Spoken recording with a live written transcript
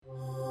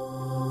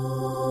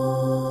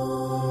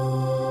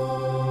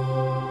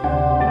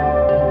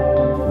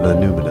the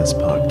Numinous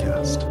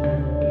Podcast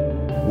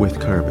with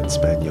Carmen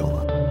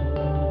Spaniola.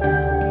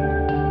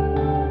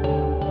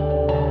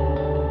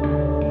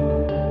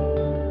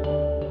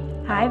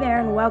 Hi there,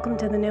 and welcome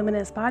to the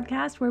Numinous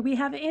Podcast, where we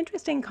have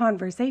interesting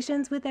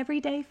conversations with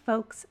everyday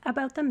folks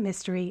about the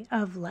mystery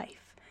of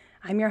life.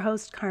 I'm your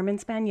host, Carmen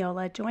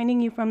Spaniola,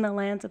 joining you from the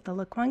lands of the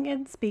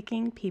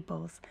Lekwungen-speaking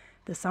peoples,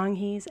 the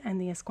Songhees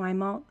and the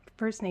Esquimalt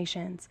First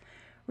Nations,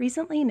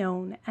 recently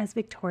known as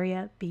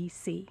Victoria,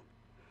 BC.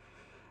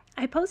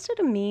 I posted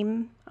a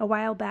meme a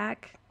while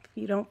back. If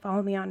you don't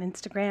follow me on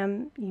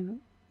Instagram, you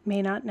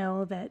may not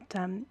know that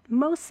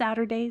most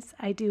Saturdays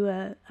I do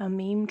a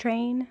meme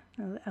train,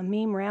 a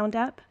meme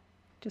roundup,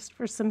 just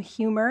for some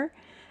humor.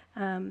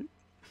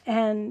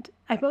 And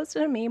I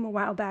posted a meme a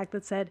while back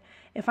that said,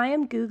 if I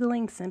am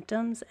Googling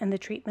symptoms and the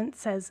treatment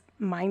says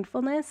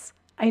mindfulness,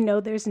 I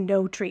know there's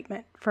no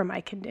treatment for my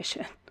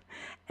condition.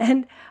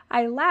 And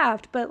I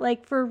laughed, but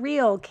like, for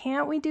real,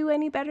 can't we do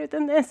any better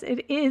than this?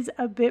 It is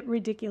a bit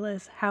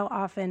ridiculous how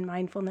often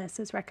mindfulness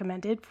is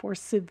recommended for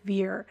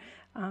severe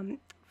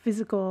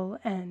physical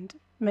and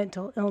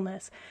mental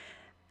illness.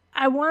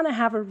 I want to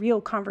have a real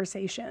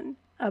conversation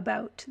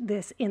about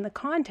this in the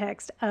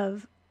context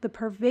of the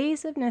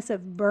pervasiveness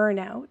of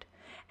burnout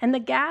and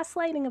the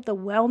gaslighting of the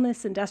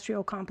wellness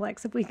industrial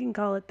complex, if we can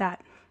call it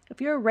that.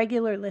 If you're a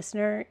regular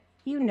listener,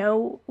 you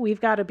know we've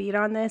got a beat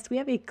on this. We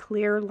have a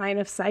clear line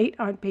of sight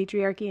on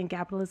patriarchy and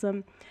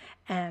capitalism,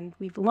 and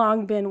we've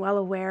long been well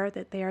aware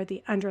that they are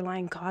the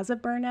underlying cause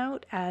of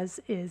burnout, as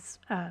is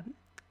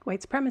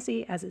white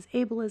supremacy, as is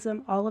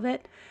ableism, all of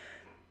it.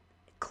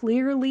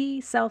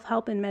 Clearly,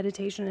 self-help and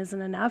meditation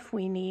isn't enough.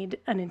 We need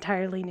an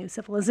entirely new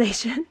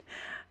civilization.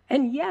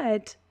 And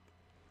yet,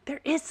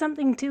 there is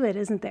something to it,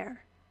 isn't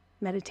there?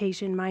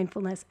 Meditation,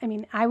 mindfulness. I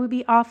mean, I would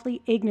be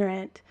awfully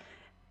ignorant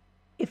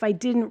if I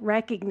didn't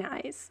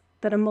recognize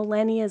that a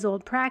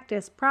millennia-old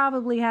practice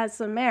probably has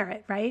some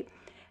merit, right?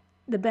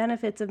 The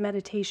benefits of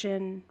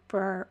meditation for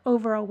our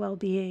overall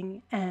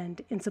well-being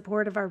and in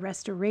support of our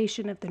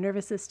restoration of the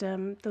nervous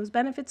system, those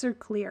benefits are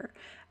clear.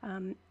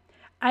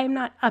 I'm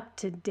not up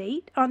to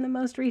date on the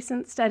most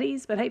recent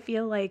studies, but I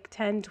feel like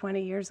 10,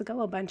 20 years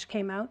ago, a bunch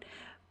came out.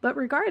 But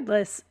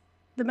regardless,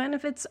 the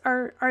benefits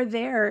are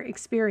there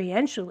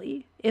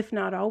experientially, if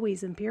not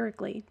always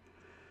empirically.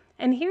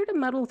 And here to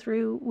muddle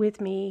through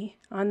with me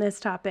on this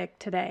topic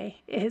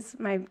today is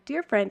my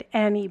dear friend,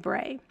 Annie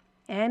Bray.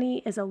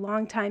 Annie is a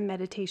longtime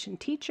meditation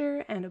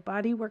teacher and a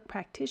bodywork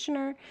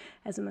practitioner.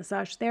 As a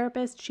massage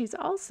therapist, she's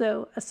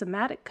also a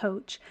somatic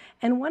coach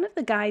and one of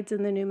the guides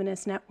in the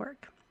Numinous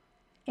Network.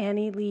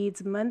 Annie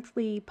leads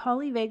monthly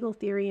polyvagal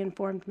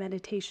theory-informed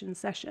meditation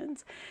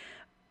sessions.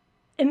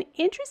 An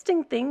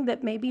interesting thing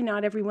that maybe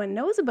not everyone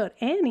knows about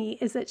Annie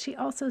is that she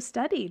also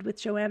studied with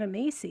Joanna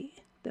Macy,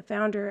 the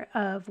founder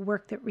of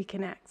Work That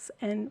Reconnects.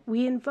 And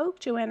we invoke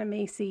Joanna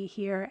Macy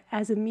here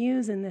as a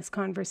muse in this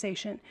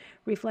conversation,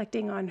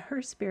 reflecting on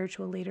her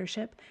spiritual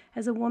leadership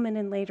as a woman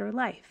in later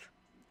life.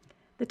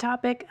 The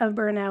topic of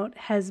burnout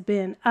has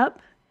been up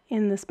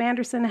in the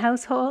Spanderson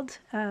household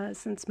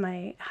since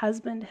my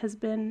husband has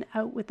been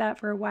out with that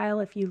for a while.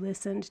 If you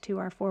listened to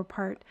our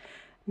 4-part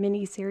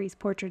mini-series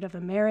Portrait of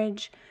a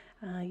Marriage,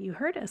 you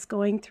heard us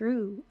going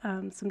through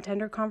some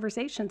tender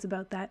conversations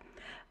about that.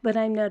 But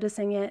I'm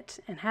noticing it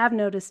and have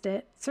noticed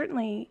it,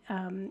 certainly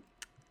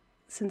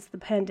since the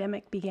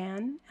pandemic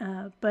began,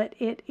 but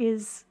it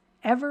is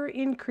ever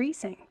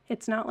increasing.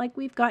 It's not like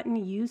we've gotten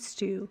used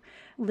to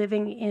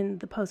living in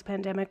the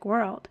post-pandemic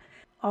world.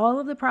 All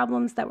of the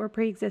problems that were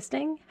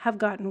pre-existing have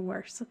gotten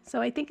worse.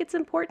 So I think it's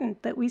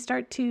important that we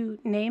start to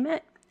name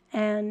it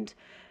and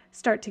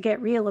start to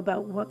get real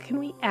about what can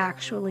we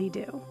actually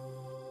do.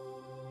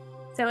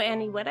 So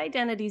Annie, what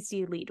identities do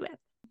you lead with?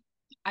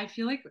 I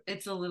feel like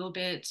it's a little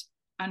bit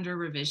under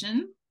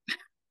revision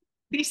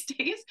these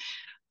days,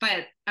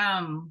 but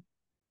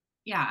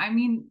yeah, I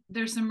mean,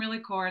 there's some really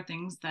core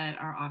things that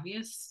are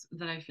obvious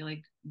that I feel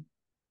like,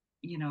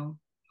 you know,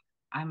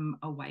 I'm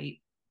a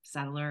white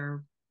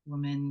settler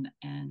woman,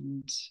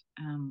 and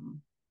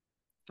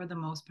for the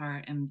most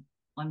part, I'm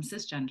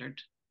cisgendered,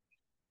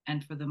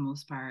 and for the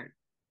most part,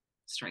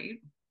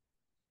 straight.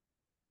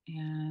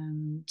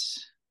 And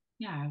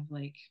yeah,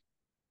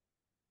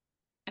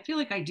 I feel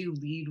like I do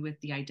lead with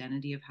the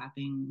identity of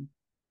having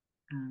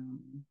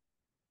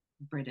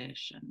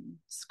British and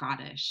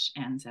Scottish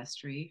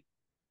ancestry.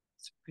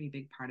 It's a pretty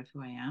big part of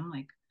who I am.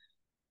 Like,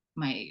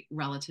 my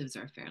relatives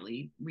are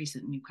fairly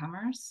recent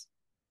newcomers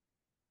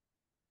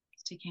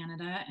to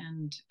Canada,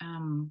 and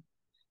I'm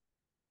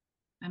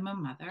a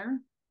mother.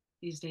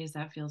 These days,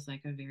 that feels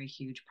like a very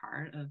huge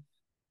part of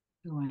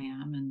who I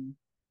am and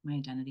my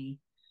identity.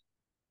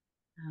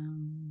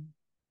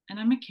 And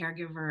I'm a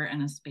caregiver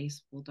and a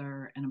space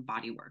holder and a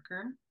body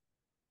worker.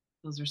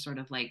 Those are sort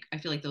of like, I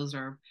feel like those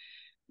are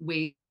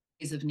ways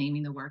of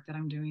naming the work that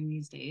I'm doing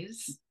these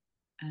days.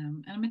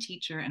 And I'm a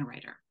teacher and a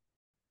writer.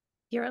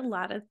 You're a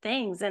lot of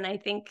things. And I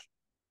think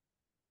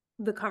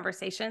the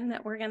conversation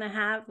that we're going to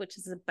have, which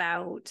is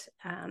about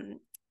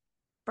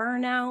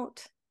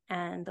burnout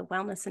and the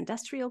wellness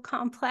industrial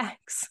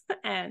complex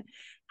and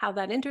how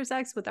that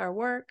intersects with our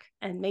work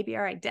and maybe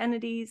our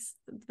identities.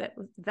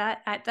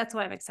 That's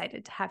why I'm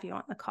excited to have you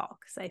on the call,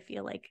 because I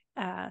feel like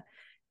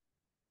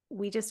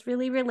we just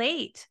really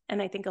relate, and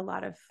I think a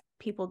lot of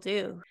people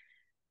do.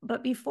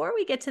 But before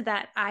we get to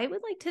that, I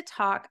would like to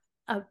talk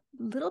a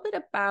little bit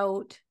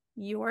about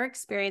your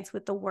experience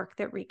with the work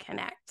that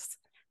reconnects,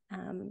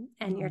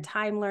 and your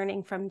time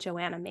learning from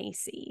Joanna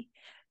Macy.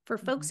 For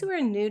folks who are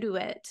new to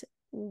it,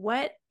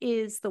 what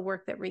is the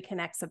work that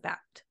reconnects about?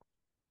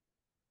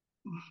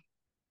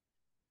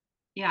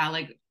 Yeah,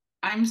 like,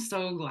 I'm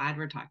so glad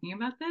we're talking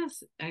about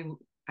this.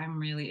 I'm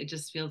really, it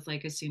just feels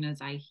like as soon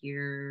as I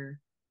hear,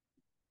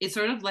 it's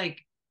sort of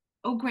like,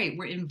 oh great,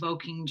 we're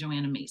invoking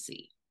Joanna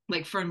Macy.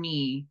 Like, for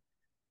me,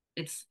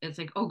 it's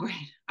like, oh great,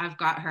 I've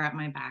got her at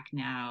my back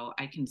now.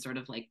 I can sort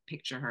of like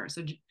picture her.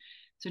 So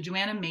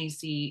Joanna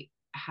Macy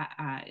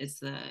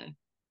has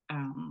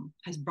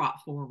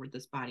brought forward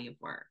this body of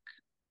work,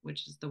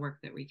 which is the work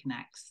that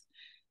reconnects.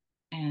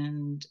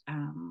 And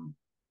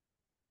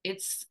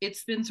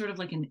it's been sort of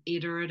like an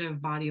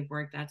iterative body of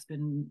work that's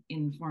been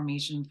in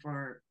formation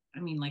for, I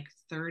mean, like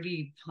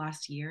 30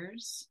 plus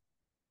years.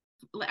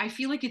 I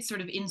feel like it's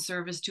sort of in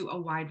service to a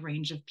wide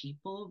range of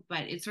people,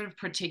 but it sort of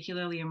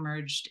particularly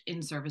emerged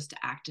in service to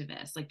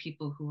activists, like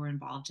people who are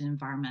involved in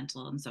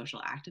environmental and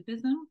social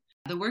activism.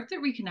 The work that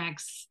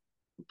reconnects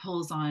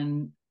pulls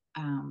on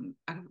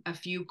a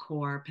few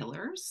core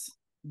pillars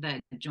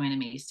that Joanna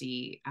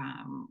Macy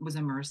was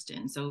immersed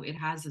in. So it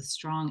has a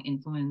strong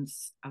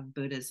influence of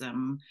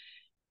Buddhism,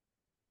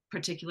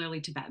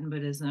 particularly Tibetan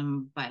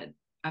Buddhism, but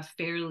a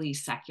fairly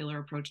secular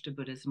approach to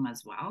Buddhism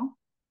as well.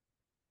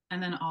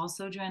 And then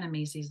also Joanna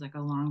Macy is like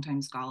a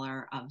longtime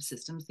scholar of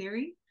systems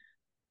theory.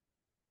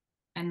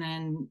 And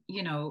then,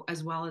 you know,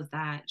 as well as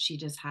that, she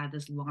just had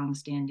this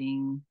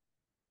longstanding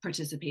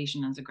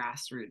participation as a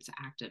grassroots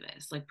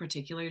activist, like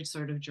particularly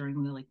sort of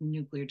during the like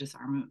nuclear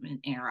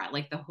disarmament era,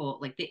 like the whole,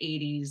 like the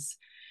 80s,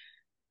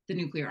 the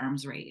nuclear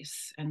arms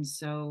race. And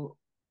so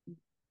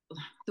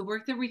the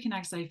work that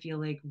reconnects, I feel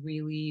like,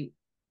 really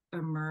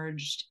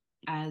emerged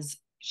as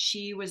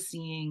she was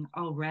seeing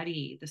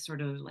already the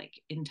sort of like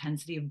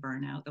intensity of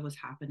burnout that was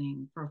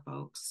happening for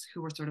folks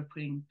who were sort of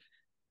putting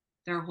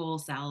their whole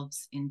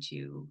selves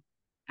into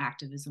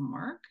activism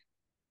work,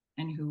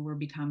 and who were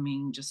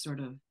becoming just sort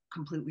of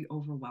completely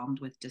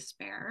overwhelmed with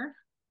despair.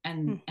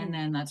 And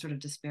then that sort of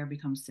despair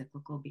becomes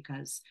cyclical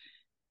because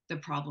the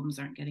problems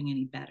aren't getting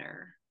any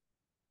better,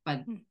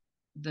 but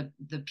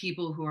the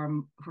people who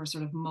are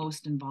sort of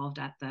most involved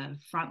at the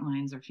front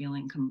lines are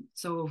feeling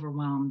so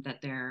overwhelmed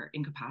that they're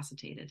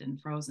incapacitated and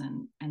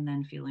frozen, and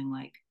then feeling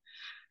like,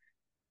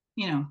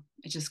 you know,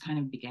 it just kind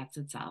of begets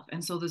itself.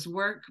 And so this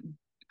work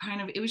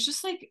kind of, it was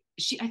just like,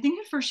 I think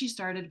at first she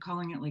started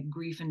calling it like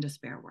grief and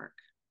despair work.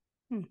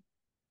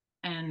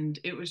 And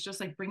it was just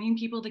like bringing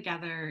people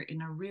together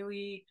in a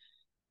really,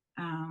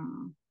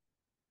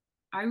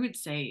 I would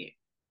say,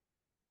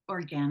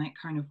 organic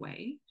kind of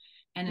way,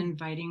 and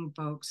inviting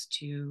folks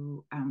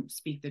to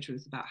speak the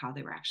truth about how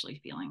they were actually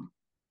feeling.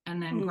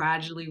 And then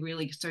gradually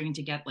really starting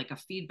to get like a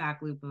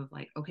feedback loop of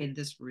like, okay,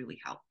 this really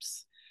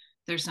helps.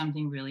 There's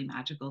something really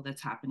magical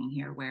that's happening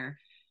here, where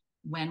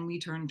when we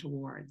turn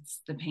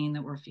towards the pain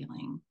that we're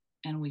feeling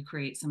and we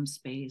create some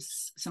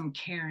space, some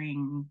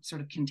caring,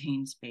 sort of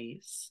contained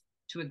space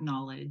to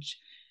acknowledge,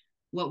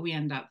 what we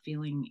end up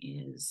feeling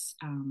is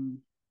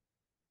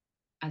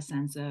a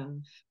sense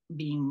of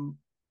being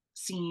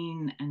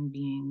seen and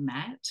being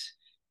met,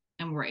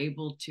 and we're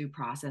able to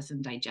process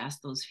and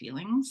digest those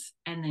feelings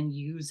and then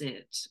use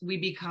it. We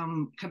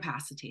become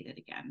capacitated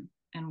again,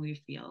 and we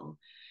feel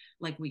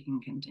like we can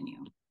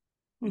continue.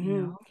 You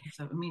know?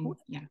 So I mean,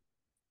 yeah.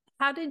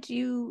 How did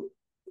you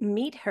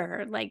meet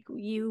her? Like,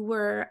 you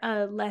were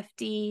a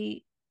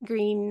lefty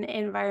green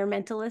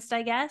environmentalist,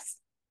 I guess?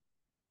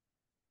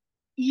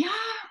 Yeah.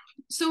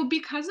 So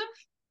because of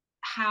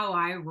how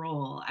I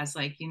roll as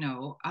like, you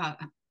know,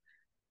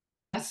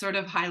 a sort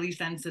of highly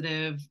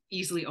sensitive,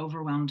 easily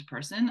overwhelmed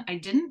person, I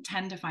didn't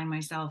tend to find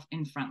myself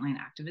in frontline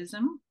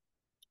activism,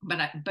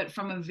 but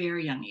from a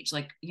very young age,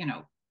 like, you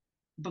know,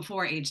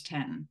 before age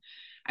 10,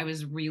 I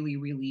was really,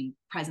 really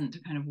present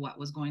to kind of what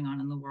was going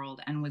on in the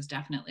world, and was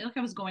definitely like,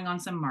 I was going on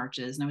some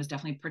marches, and I was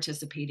definitely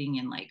participating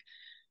in like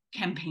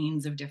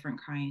campaigns of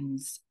different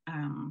kinds.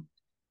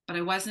 But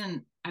I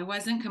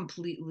wasn't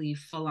completely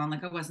full on,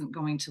 like I wasn't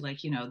going to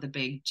like, you know, the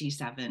big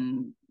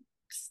G7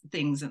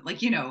 things, and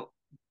like, you know,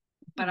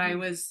 but I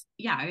was,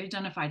 yeah, I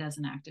identified as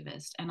an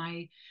activist, and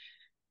I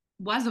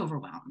was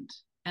overwhelmed,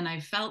 and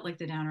I felt like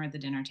the downer at the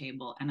dinner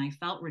table, and I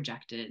felt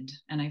rejected,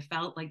 and I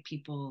felt like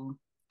people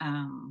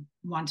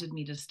wanted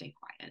me to stay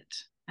quiet,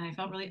 and I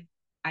felt really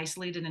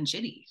isolated and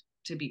shitty,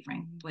 to be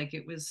frank. Like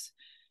it was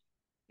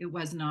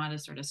not a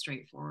sort of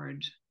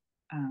straightforward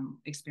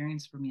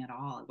experience for me at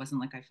all. It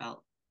wasn't like I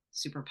felt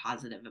super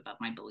positive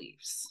about my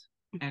beliefs.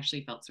 I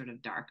actually felt sort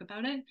of dark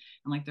about it, and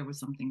like there was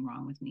something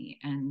wrong with me.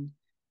 And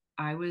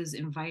I was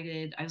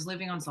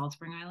living on Salt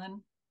Spring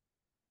Island,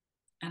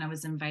 and I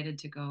was invited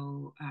to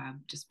go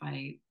just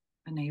by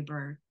a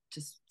neighbor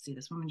to see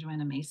this woman,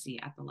 Joanna Macy,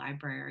 at the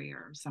library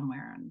or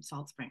somewhere in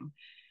Salt Spring.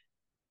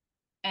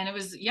 And it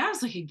was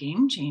like a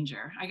game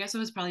changer. I guess I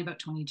was probably about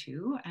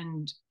 22.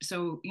 And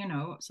so,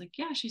 it's like,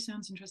 yeah, she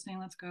sounds interesting.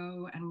 Let's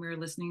go. And we're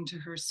listening to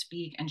her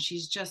speak. And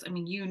she's just,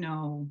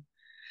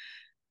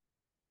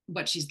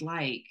 what she's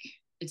like.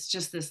 It's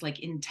just this like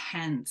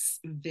intense,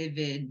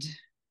 vivid,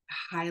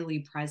 highly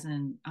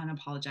present,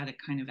 unapologetic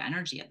kind of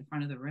energy at the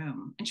front of the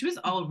room. And she was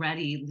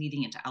already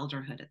leading into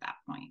elderhood at that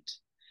point.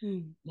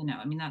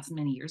 That's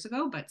many years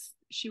ago, but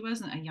she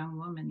wasn't a young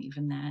woman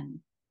even then.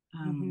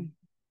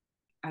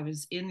 I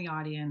was in the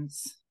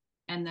audience,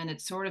 and then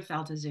it sort of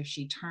felt as if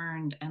she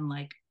turned and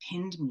like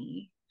pinned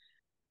me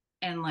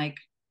and like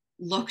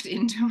looked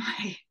into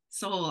my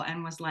soul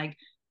and was like,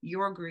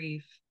 your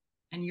grief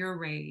and your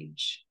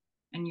rage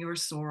and your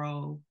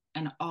sorrow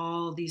and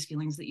all these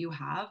feelings that you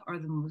have are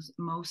the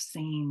most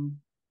sane,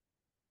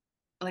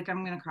 like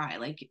I'm gonna cry,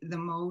 like the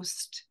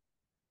most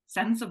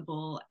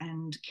sensible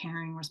and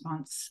caring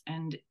response,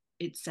 and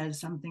it says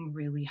something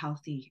really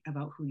healthy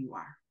about who you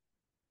are.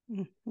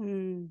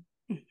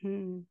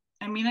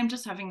 I'm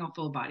just having a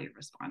full body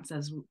response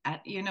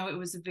it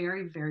was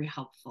very, very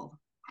helpful.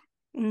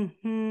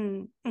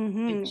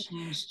 It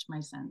changed my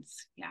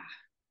sense. Yeah.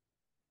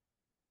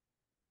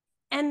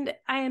 And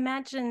I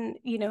imagine,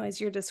 as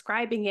you're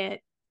describing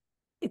it,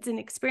 it's an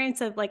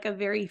experience of like a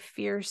very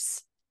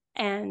fierce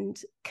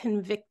and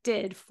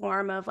convicted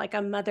form of like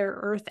a Mother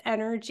Earth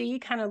energy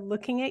kind of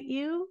looking at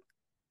you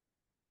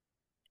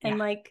and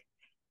like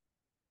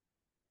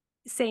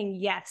saying,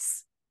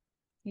 yes,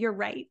 you're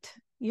right.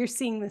 You're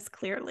seeing this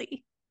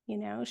clearly.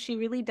 She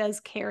really does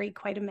carry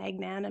quite a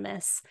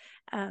magnanimous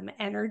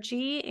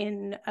energy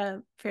in a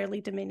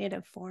fairly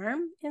diminutive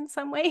form in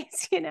some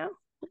ways,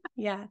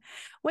 Yeah.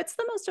 What's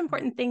the most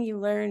important thing you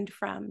learned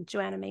from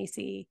Joanna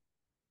Macy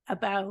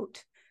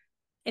about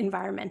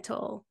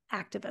environmental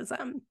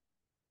activism?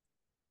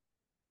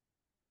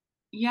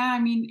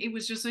 Yeah, it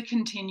was just a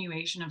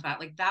continuation of that.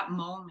 Like that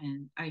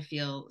moment, I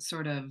feel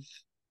sort of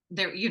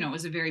there, it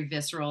was a very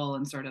visceral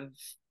and sort of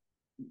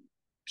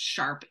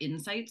sharp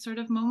insight sort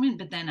of moment.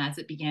 But then as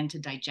it began to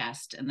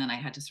digest, and then I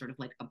had to sort of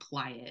like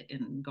apply it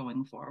in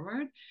going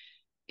forward,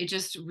 it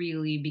just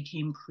really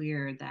became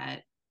clear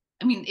that,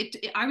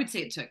 I would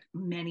say it took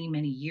many,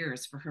 many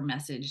years for her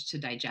message to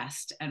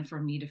digest and for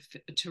me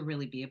to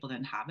really be able to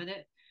inhabit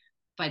it.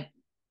 But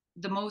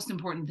the most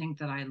important thing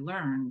that I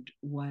learned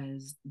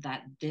was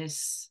that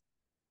this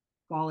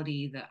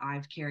quality that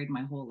I've carried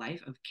my whole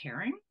life of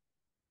caring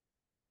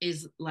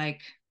is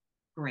like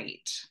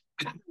great.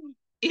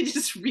 It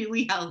is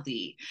really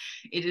healthy.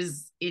 It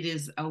is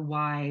a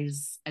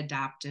wise,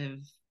 adaptive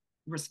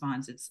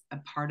response. It's a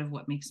part of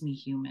what makes me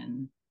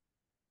human.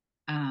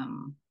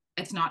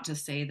 It's not to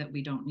say that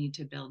we don't need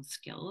to build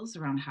skills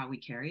around how we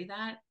carry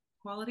that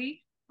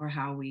quality or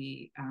how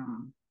we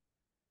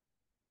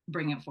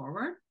bring it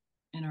forward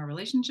in our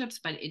relationships,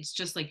 but it's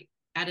just like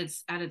at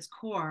its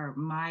core,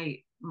 my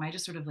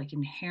just sort of like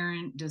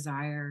inherent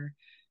desire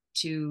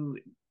to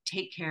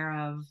take care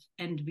of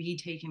and be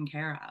taken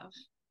care of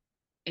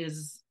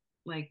is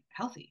like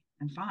healthy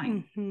and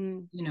fine.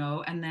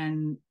 And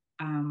then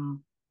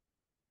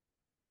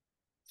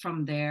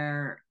from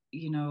there,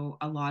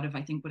 a lot of,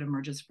 I think what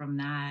emerges from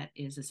that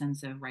is a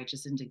sense of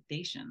righteous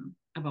indignation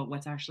about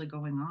what's actually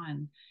going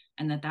on,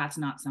 and that's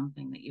not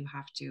something that you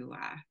have to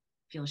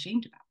feel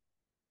ashamed about.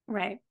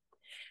 Right.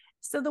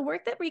 So the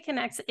work that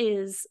reconnects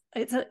as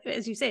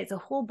you say, it's a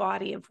whole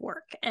body of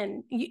work,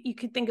 and you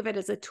could think of it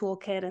as a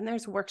toolkit. And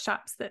there's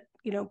workshops that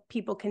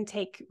people can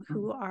take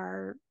who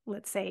are,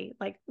 let's say,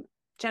 like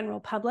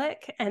general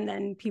public, and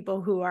then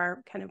people who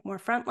are kind of more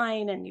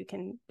frontline, and you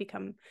can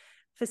become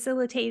a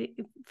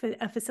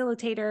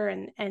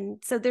facilitator,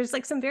 and so there's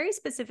like some very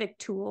specific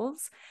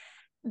tools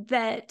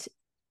that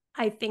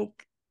I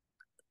think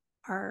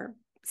are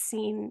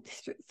seen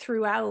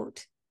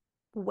throughout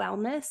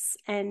wellness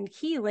and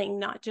healing,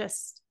 not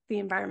just the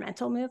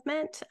environmental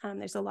movement.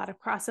 There's a lot of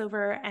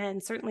crossover,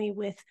 and certainly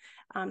with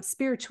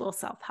spiritual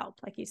self-help,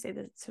 like you say,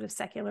 the sort of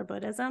secular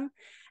Buddhism.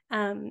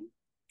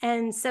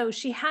 And so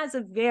she has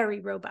a very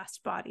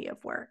robust body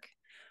of work.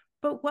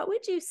 But what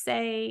would you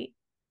say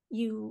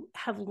you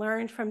have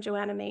learned from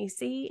Joanna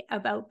Macy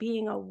about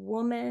being a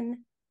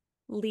woman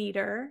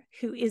leader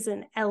who is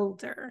an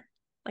elder,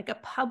 like a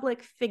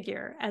public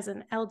figure as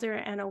an elder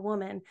and a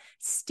woman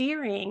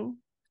steering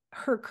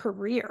her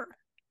career,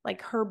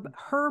 like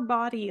her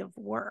body of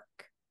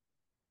work?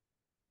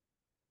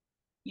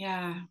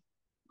 Yeah,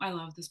 I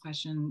love this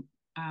question,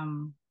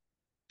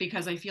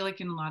 because I feel like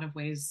in a lot of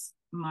ways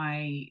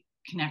my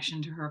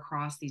connection to her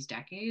across these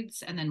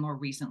decades, and then more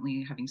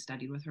recently having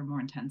studied with her more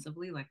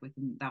intensively, like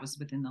within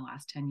the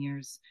last 10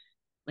 years,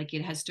 like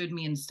it has stood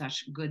me in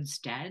such good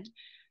stead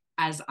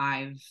as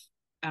I've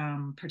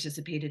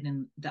participated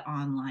in the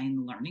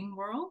online learning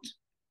world,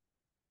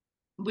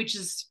 which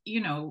is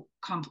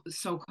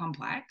so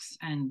complex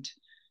and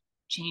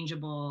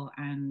changeable,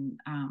 and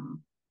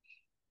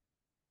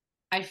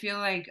I feel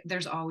like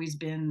there's always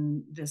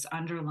been this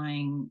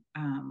underlying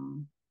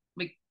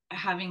like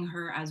having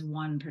her as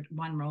one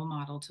role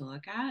model to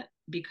look at,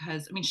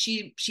 because I mean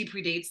she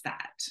predates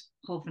that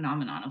whole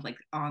phenomenon of like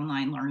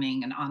online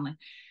learning and online.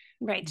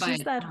 Right. But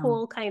She's that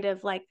whole kind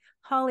of like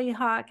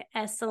Hollyhock,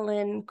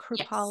 Esalen,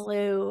 yes,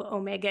 Kripalu,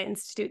 Omega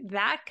Institute,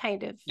 that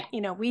kind of,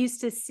 yeah. we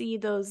used to see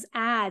those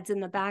ads in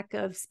the back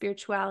of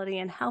Spirituality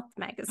and Health Oh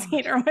my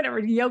magazine or whatever,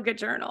 yoga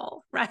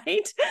journal,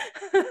 right?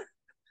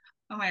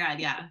 oh my God,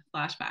 yeah,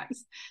 flashbacks.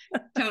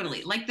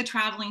 Totally. Like the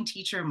traveling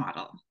teacher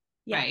model,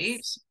 right?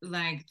 Yes.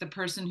 Like the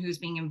person who's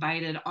being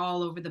invited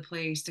all over the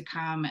place to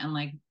come and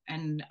like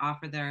and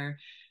offer their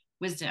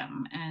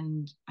wisdom.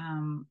 And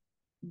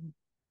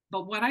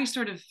but what I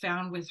sort of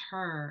found with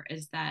her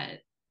is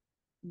that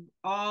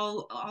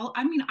all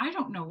I mean, I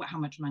don't know how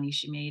much money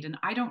she made, and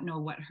I don't know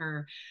what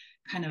her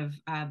kind of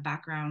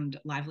background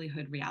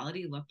livelihood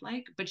reality looked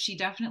like, but she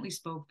definitely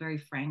spoke very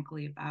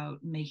frankly about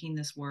making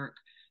this work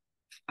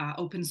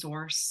open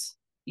source,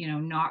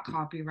 not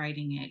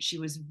copywriting it. She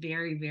was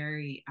very,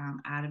 very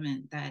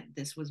adamant that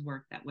this was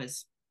work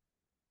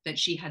that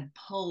she had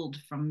pulled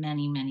from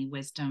many, many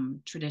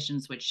wisdom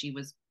traditions, which she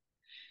was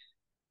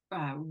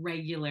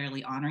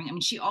regularly honoring. I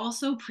mean, she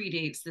also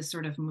predates this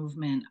sort of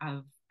movement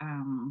of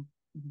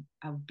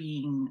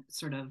being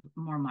sort of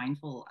more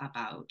mindful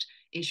about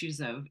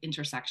issues of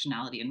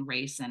intersectionality and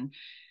race.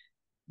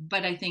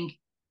 But I think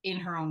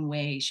in her own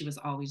way, she was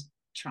always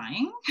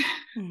trying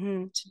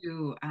Mm-hmm.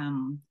 to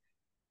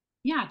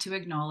to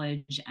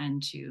acknowledge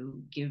and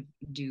to give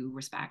due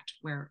respect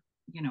where,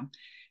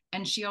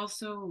 and she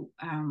also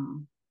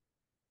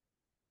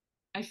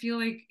I feel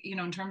like,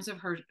 in terms of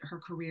her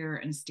career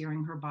and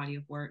steering her body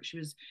of work,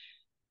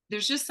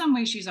 there's just some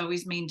way she's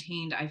always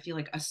maintained, I feel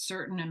like, a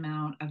certain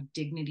amount of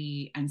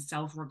dignity and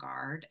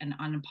self-regard and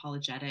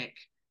unapologetic,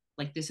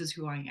 like this is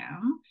who I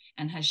am,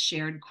 and has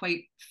shared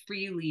quite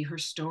freely her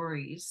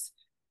stories.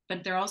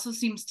 But there also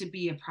seems to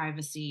be a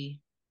privacy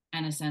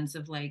and a sense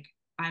of like,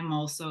 I'm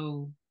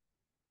also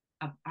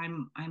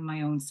I'm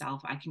my own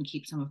self. I can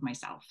keep some of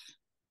myself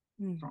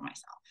for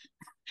myself.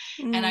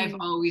 And I've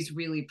Mm. always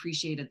really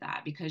appreciated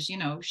that because,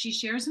 she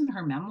shares in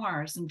her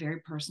memoir some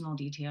very personal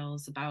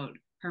details about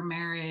her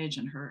marriage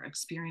and her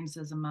experience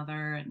as a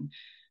mother and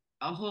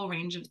a whole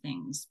range of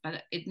things.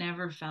 But it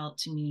never felt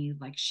to me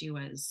like she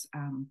was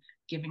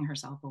giving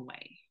herself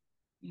away.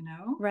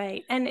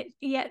 Right. And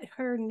yet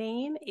her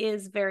name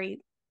is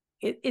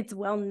it's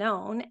well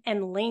known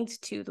and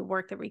linked to the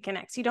work that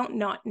reconnects. You don't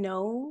not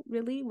know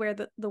really where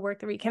the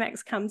work that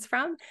reconnects comes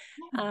from.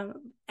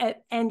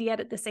 And yet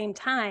at the same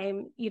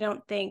time, you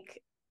don't think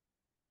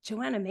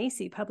Joanna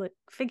Macy, public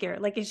figure,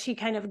 like she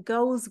kind of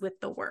goes with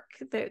the work.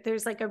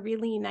 There's like a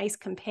really nice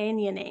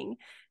companioning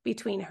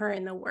between her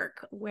and the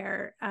work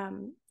where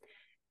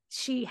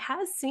she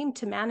has seemed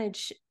to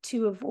manage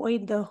to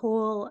avoid the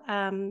whole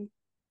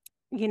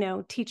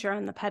teacher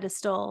on the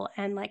pedestal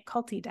and like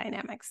culty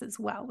dynamics as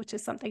well, which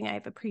is something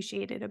I've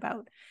appreciated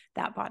about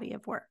that body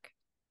of work.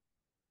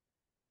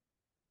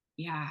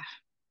 Yeah,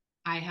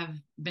 I have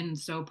been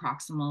so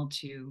proximal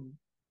to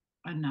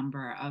a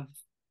number of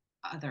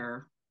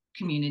other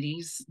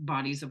communities,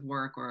 bodies of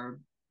work, or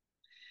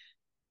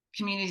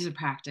communities of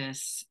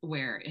practice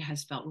where it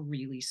has felt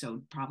really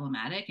so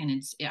problematic.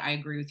 And I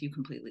agree with you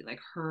completely. Like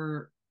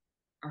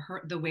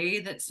the way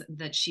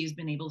that she's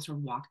been able to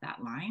walk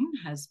that line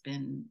has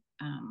been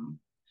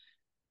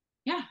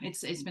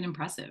it's been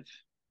impressive.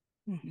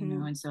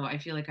 Mm-hmm. And so I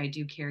feel like I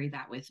do carry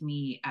that with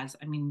me. As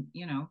I mean,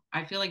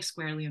 I feel like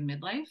squarely in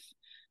midlife,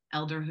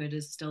 elderhood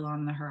is still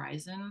on the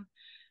horizon.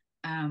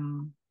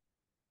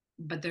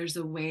 But there's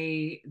a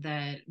way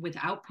that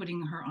without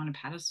putting her on a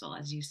pedestal,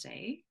 as you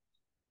say,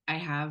 I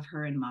have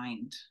her in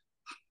mind.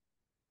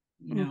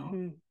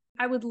 Mm-hmm.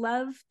 I would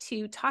love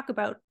to talk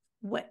about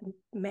what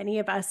many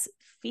of us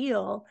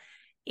feel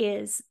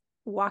is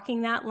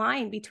walking that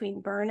line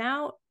between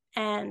burnout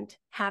and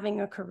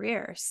having a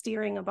career,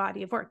 steering a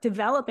body of work,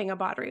 developing a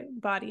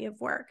body of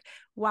work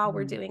while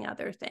we're doing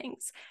other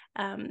things.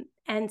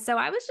 And so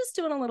I was just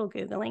doing a little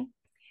Googling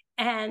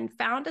and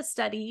found a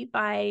study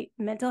by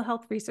Mental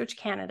Health Research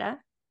Canada.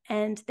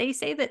 And they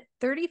say that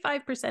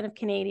 35% of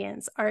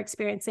Canadians are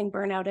experiencing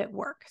burnout at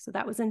work. So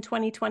that was in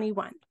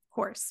 2021, of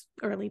course,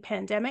 early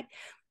pandemic.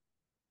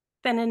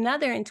 Then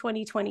another in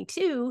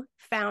 2022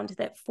 found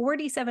that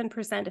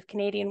 47% of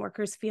Canadian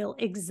workers feel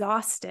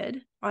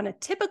exhausted on a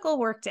typical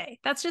workday.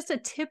 That's just a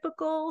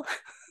typical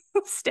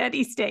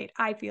steady state.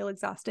 I feel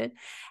exhausted.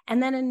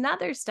 And then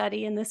another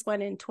study, and this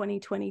one in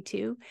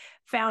 2022,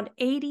 found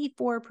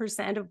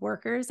 84% of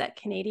workers at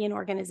Canadian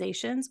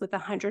organizations with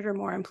 100 or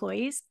more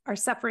employees are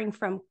suffering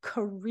from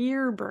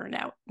career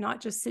burnout,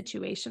 not just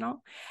situational.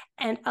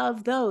 And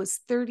of those,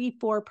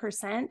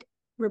 34%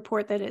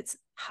 report that it's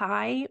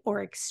high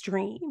or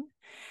extreme.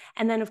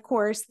 And then, of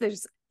course,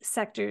 there's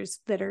sectors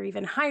that are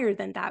even higher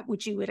than that,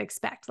 which you would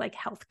expect, like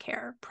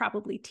healthcare,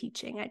 probably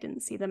teaching. I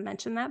didn't see them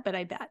mention that, but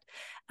I bet.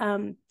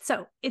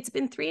 So it's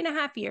been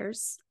 3.5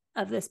 years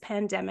of this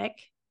pandemic.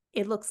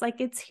 It looks like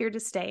it's here to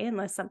stay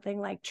unless something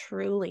like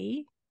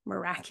truly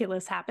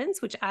miraculous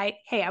happens, which I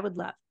would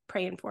love,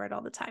 praying for it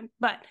all the time,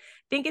 but I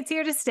think it's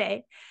here to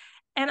stay.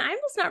 And I'm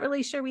just not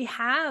really sure we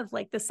have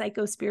like the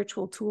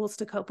psycho-spiritual tools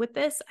to cope with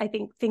this. I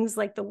think things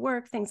like the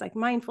work, things like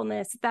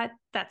mindfulness,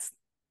 that's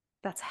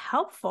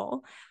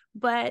helpful,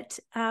 but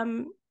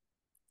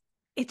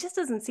it just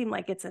doesn't seem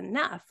like it's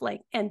enough.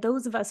 Like, and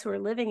those of us who are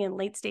living in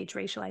late stage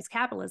racialized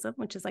capitalism,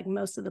 which is like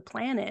most of the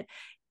planet,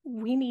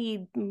 we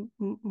need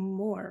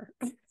more.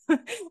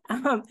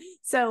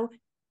 So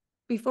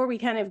before we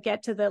kind of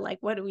get to the like,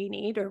 what do we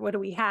need or what do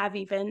we have,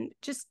 even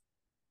just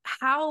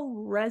how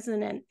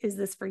resonant is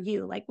this for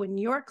you? Like when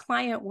your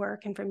client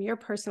work and from your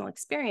personal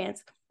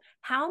experience,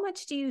 how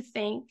much do you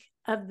think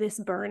of this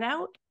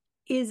burnout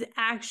is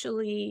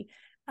actually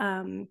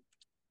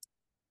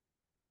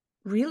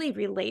really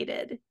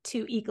related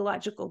to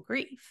ecological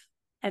grief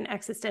and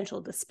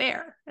existential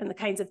despair and the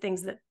kinds of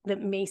things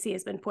that Macy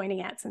has been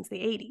pointing at since the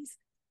 80s?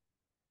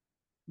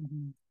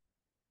 Mm-hmm.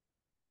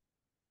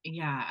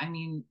 Yeah, I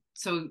mean,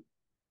 so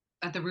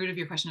at the root of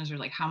your question is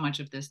like how much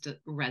of this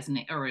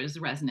resonate or is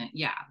resonant?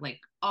 Yeah, like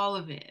all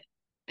of it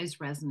is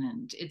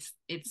resonant. It's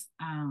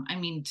I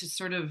mean, to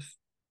sort of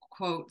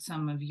quote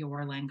some of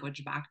your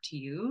language back to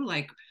you,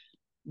 like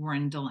we're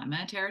in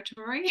dilemma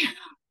territory.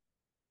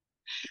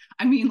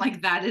 I mean,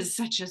 like that is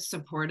such a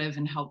supportive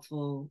and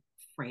helpful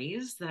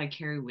phrase that I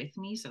carry with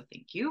me, so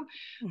thank you.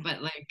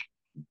 But like,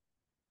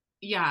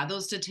 yeah,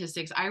 those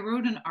statistics. I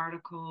wrote an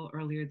article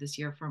earlier this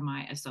year for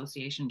my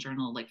association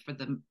journal, like for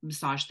the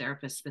massage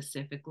therapist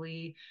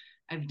specifically.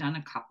 I've done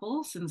a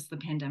couple since the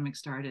pandemic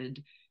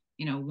started.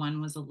 You know,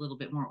 one was a little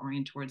bit more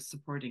oriented towards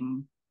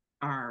supporting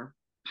our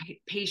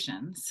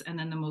patients. And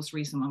then the most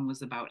recent one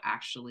was about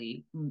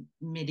actually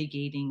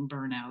mitigating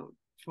burnout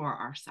for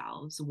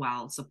ourselves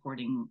while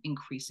supporting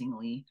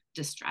increasingly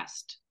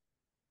distressed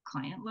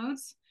client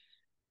loads.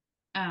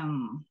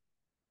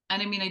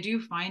 And I mean, I do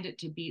find it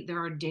to be,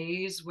 there are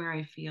days where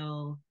I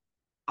feel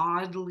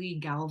oddly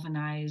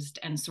galvanized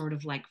and sort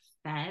of like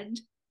fed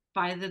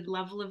by the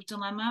level of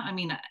dilemma. I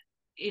mean,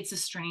 it's a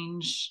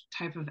strange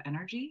type of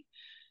energy.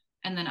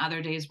 And then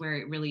other days where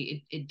it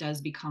really, it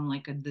does become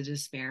like the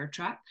despair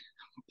truck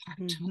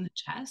parked on the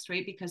chest,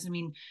 right? Because I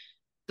mean,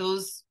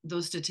 those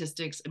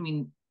statistics, I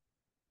mean,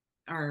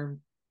 are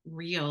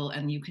real,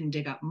 and you can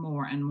dig up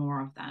more and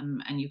more of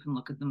them, and you can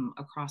look at them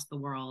across the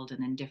world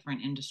and in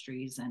different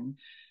industries.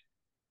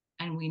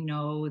 And we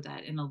know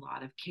that in a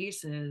lot of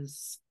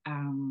cases,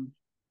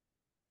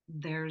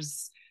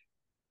 there's,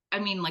 I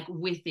mean, like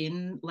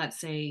within, let's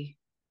say,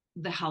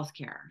 the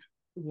healthcare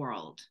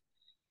world,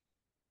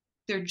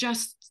 they're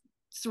just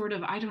sort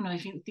of, I don't know, I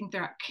think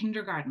they're at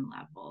kindergarten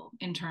level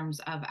in terms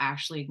of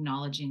actually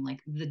acknowledging like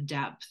the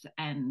depth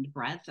and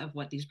breadth of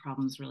what these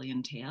problems really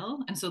entail.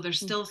 And so they're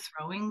still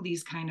throwing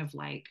these kind of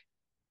like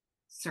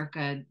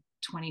circa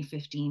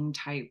 2015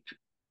 type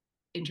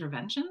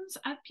interventions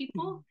at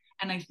people.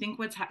 And I think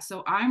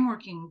so I'm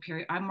working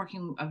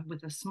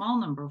with a small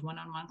number of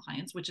one-on-one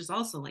clients, which is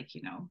also like,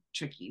 you know,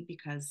 tricky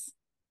because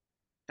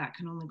that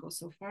can only go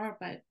so far.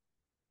 But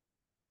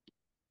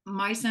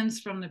my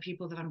sense from the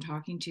people that I'm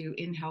talking to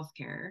in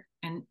healthcare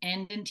and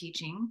in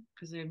teaching,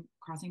 because I'm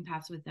crossing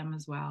paths with them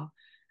as well,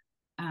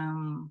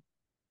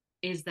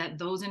 is that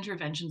those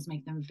interventions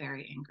make them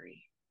very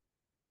angry.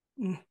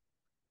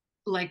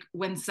 Like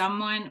when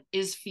someone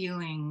is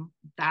feeling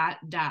that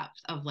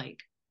depth of like,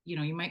 you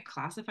know, you might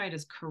classify it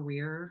as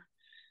career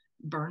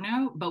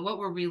burnout, but what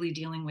we're really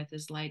dealing with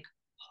is like,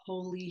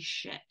 holy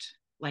shit.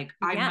 Like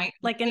I might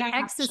like an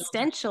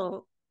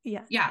existential,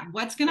 yeah.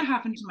 What's going to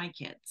happen to my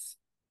kids?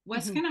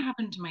 What's going to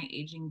happen to my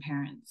aging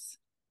parents?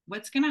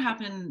 What's going to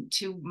happen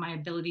to my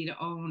ability to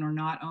own or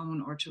not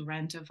own or to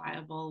rent a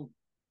viable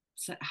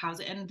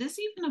housing? And this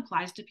even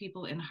applies to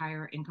people in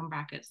higher income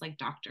brackets, like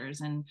doctors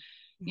and,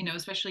 you know,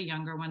 especially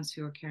younger ones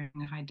who are carrying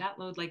a high debt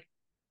load. Like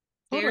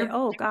totally.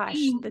 Oh gosh,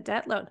 the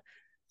debt load.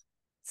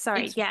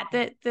 Sorry. Yeah.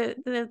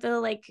 The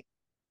like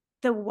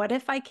the what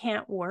if I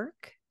can't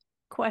work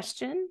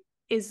question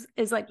is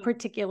like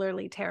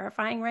particularly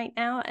terrifying right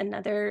now.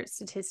 Another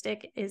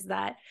statistic is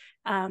that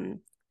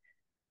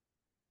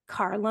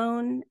car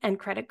loan and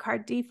credit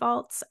card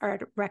defaults are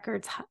at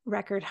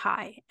record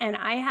high. And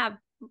I have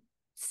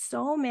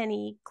so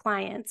many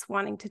clients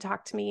wanting to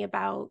talk to me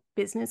about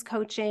business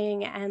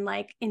coaching and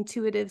like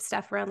intuitive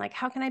stuff around like,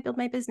 how can I build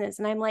my business?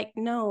 And I'm like,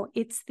 no,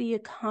 it's the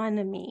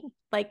economy.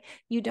 Like,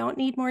 you don't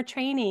need more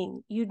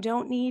training. You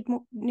don't need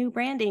new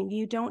branding.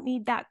 You don't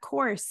need that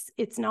course.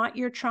 It's not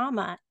your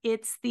trauma.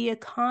 It's the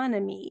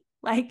economy.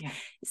 Like,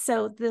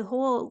 so the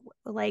whole,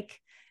 like,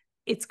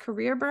 it's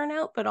career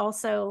burnout, but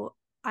also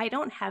I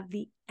don't have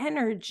the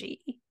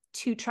energy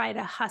to try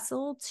to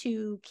hustle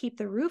to keep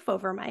the roof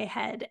over my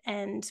head.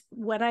 And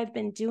what I've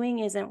been doing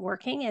isn't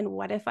working. And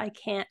what if I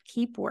can't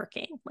keep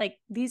working? Like,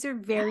 these are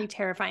very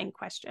terrifying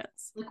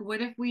questions. Like,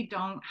 what if we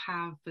don't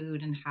have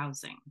food and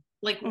housing?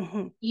 Like,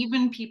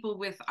 even people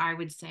with, I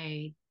would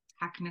say,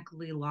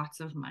 technically lots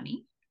of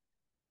money,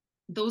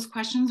 those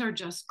questions are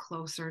just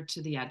closer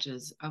to the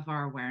edges of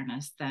our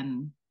awareness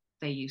than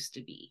they used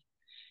to be.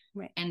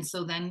 Right. And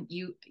so then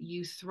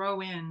you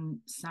throw in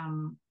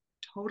some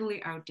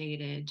totally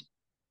outdated,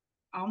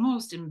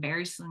 almost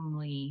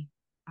embarrassingly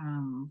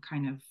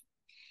kind of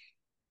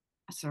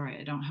sorry,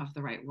 I don't have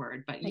the right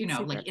word, but Like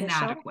like superficial?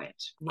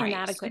 inadequate, right?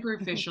 Inadequate.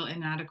 Superficial,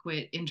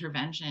 inadequate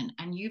intervention.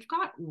 And you've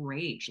got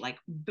rage, like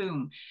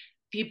boom.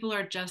 People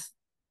are just,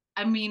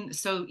 I mean,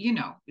 so,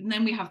 and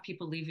then we have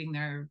people leaving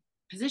their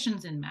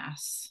positions in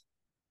mass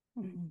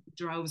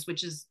droves,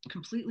 which is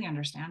completely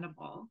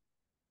understandable.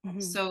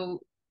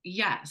 So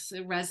yes,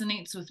 it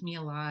resonates with me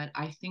a lot.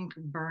 I think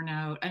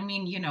burnout, I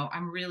mean,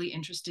 I'm really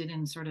interested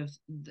in sort of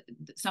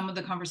some of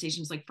the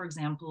conversations, like, for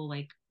example,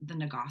 like the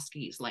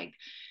Nagoskis, like,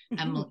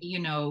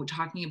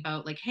 talking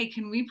about like, hey,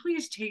 can we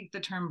please take the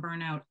term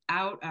burnout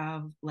out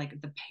of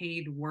like the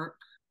paid work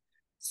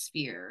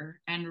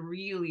sphere and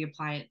really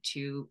apply it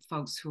to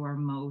folks who are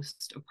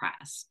most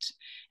oppressed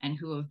and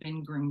who have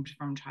been groomed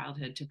from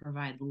childhood to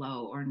provide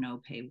low or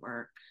no pay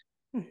work.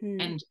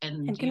 And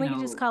can we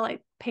just call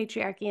it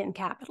patriarchy and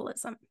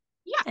capitalism?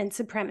 Yeah. And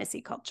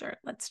supremacy culture.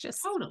 Let's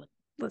just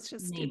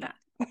do that.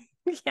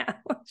 Yeah,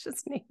 let's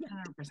just name it.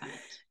 100%.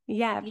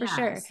 Yeah, for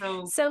sure.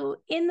 So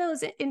in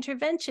those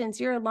interventions,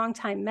 you're a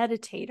longtime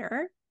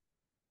meditator,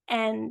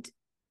 and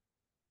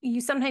you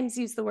sometimes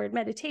use the word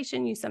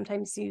meditation, you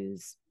sometimes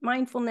use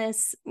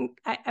mindfulness.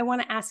 I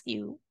want to ask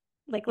you,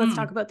 like, let's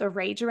talk about the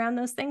rage around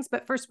those things.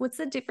 But first, what's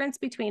the difference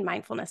between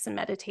mindfulness and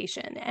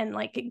meditation? And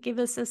like, give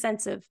us a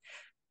sense of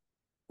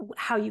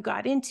how you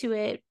got into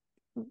it,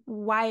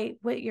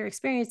 what your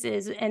experience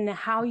is, and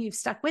how you've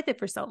stuck with it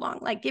for so long.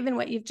 Like, given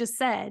what you've just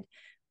said,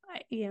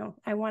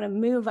 I want to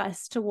move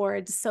us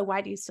towards, so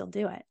why do you still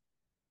do it?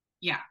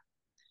 Yeah.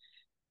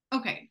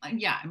 Okay.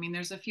 Yeah. I mean,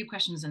 there's a few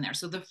questions in there.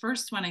 So the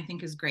first one I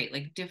think is great.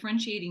 Like,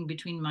 differentiating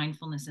between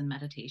mindfulness and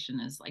meditation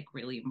is like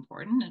really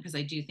important, because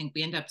I do think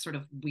we end up sort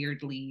of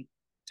weirdly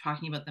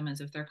talking about them as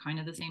if they're kind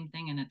of the same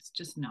thing, and it's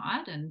just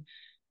not. And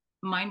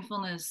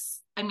mindfulness,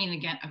 I mean,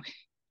 again, okay,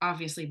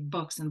 obviously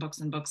books and books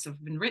and books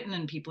have been written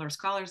and people are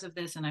scholars of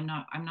this, and I'm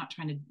not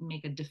trying to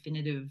make a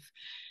definitive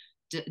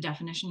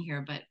definition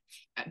here, but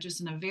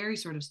just in a very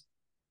sort of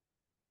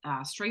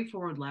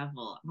straightforward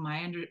level,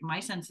 my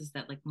sense is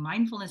that like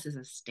mindfulness is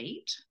a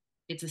state.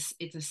 It's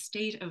a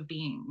state of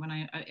being. When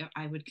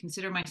I would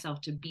consider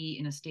myself to be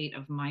in a state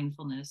of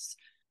mindfulness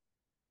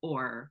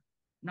or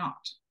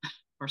not,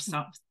 or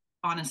some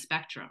on a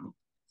spectrum.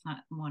 It's not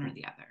one or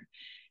the other.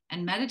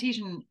 And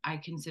meditation I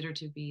consider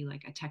to be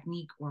like a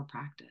technique or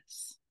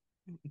practice,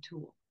 a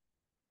tool.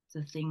 It's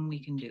a thing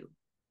we can do.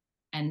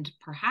 And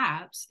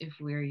perhaps if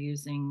we're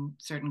using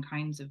certain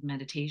kinds of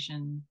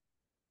meditation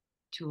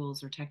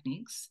tools or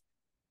techniques,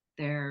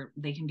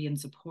 they can be in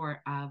support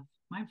of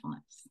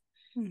mindfulness.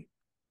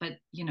 But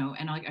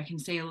and I can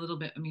say a little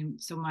bit, I mean,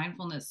 so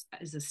mindfulness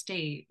is a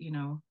state.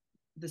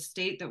 The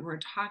state that we're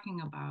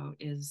talking about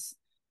is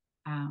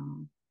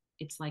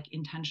it's like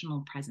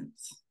intentional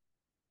presence.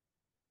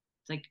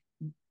 It's like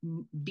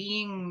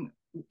being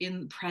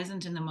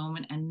present in the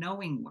moment and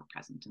knowing we're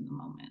present in the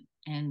moment,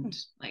 and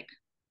like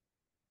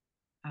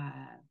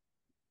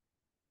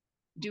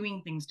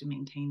doing things to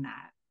maintain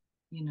that,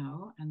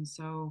 and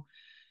so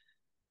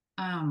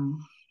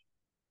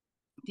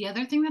the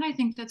other thing that I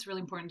think that's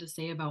really important to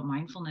say about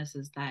mindfulness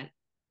is that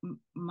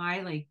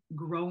my like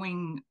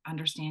growing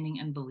understanding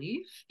and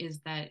belief is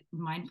that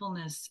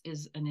mindfulness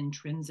is an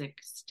intrinsic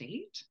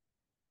state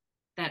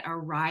that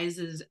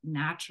arises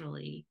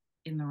naturally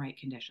in the right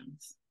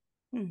conditions.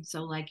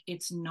 So like,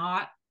 it's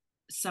not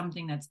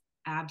something that's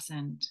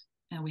absent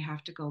and we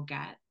have to go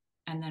get,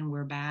 and then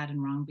we're bad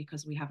and wrong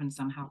because we haven't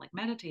somehow like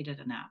meditated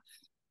enough.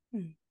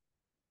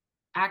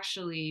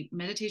 Actually,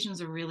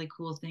 meditation's a really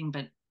cool thing,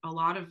 but a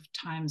lot of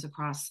times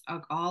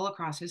all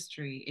across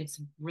history,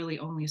 it's really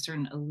only a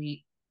certain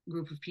elite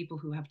group of people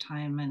who have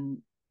time and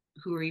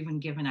who are even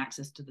given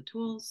access to the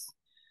tools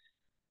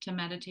to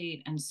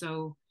meditate. And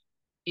so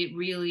it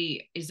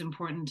really is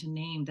important to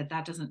name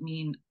that doesn't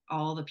mean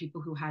all the people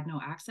who had no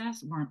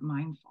access weren't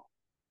mindful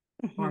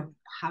or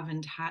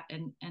haven't had,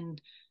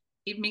 and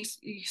it makes,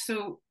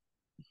 so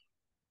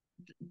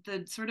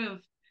the sort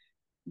of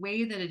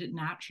way that it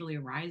naturally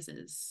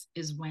arises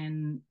is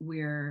when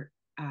we're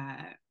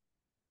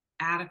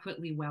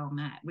adequately well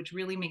met, which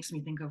really makes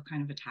me think of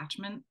kind of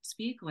attachment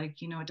speak. Like,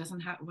 it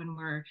doesn't have,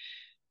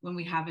 when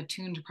we have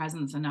attuned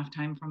presence enough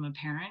time from a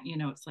parent,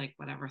 it's like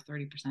whatever,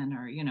 30%,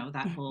 or,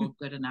 that whole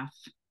good enough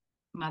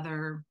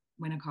mother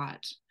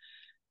Winnicott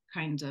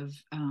kind of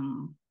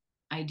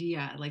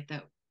idea, like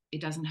that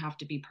it doesn't have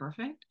to be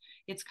perfect.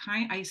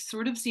 I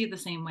sort of see it the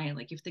same way.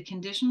 Like, if the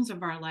conditions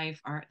of our life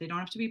they don't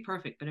have to be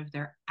perfect, but if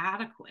they're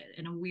adequate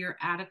and we're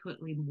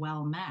adequately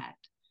well met,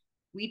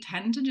 we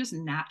tend to just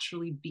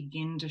naturally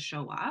begin to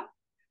show up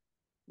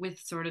with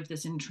sort of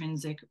this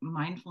intrinsic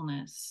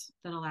mindfulness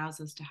that allows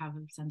us to have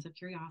a sense of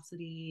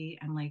curiosity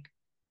and like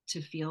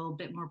to feel a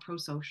bit more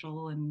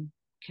pro-social and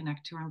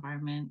connect to our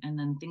environment. And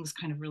then things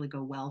kind of really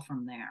go well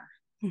from there.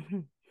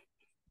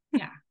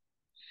 Yeah.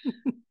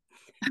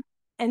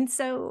 And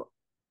so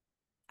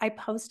I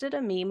posted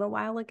a meme a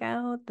while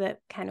ago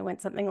that kind of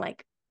went something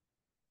like,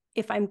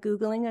 if I'm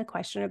Googling a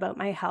question about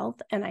my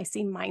health and I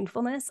see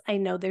mindfulness, I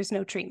know there's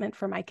no treatment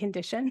for my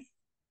condition.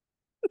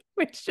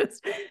 which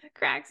just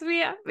cracks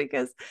me up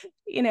because,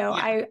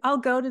 I'll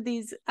go to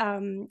these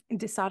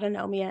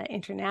dysautonomia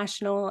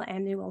international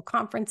annual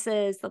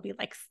conferences. There'll be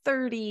like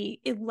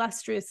 30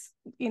 illustrious,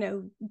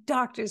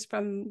 doctors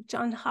from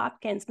Johns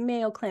Hopkins,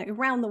 Mayo Clinic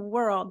around the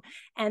world.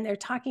 And they're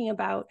talking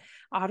about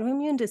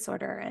autoimmune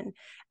disorder and,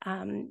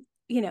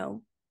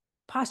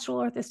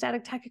 postural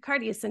orthostatic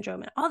tachycardia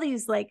syndrome and all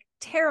these like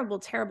terrible,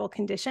 terrible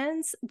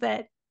conditions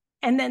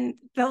and then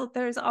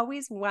there's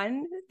always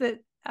one that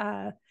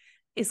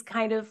is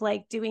kind of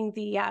like doing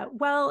the,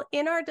 well,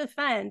 in our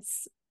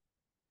defense,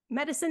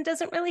 medicine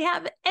doesn't really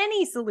have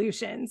any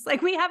solutions.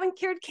 Like we haven't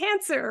cured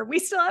cancer. We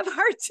still have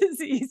heart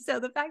disease.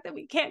 So the fact that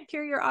we can't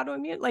cure your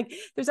autoimmune, like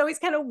there's always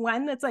kind of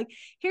one that's like,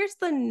 here's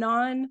the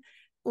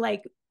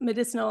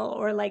medicinal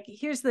or like,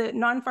 here's the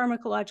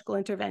non-pharmacological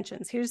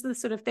interventions. Here's the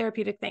sort of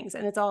therapeutic things.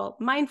 And it's all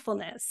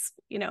mindfulness,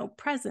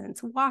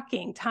 presence,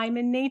 walking, time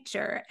in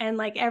nature. And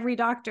like every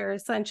doctor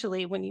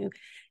essentially, when you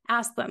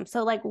ask them,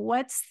 so like,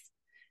 what's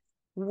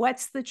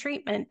the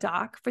treatment,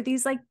 doc, for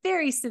these like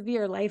very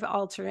severe life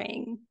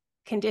altering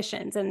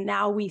conditions? And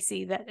now we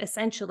see that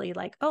essentially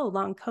like,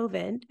 long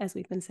COVID, as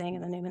we've been saying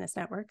in the Numinous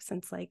Network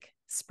since like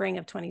spring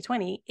of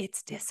 2020,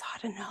 it's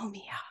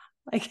dysautonomia.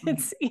 Like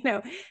it's,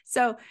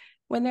 so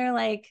when they're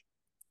like,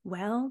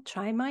 well,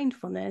 try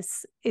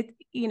mindfulness,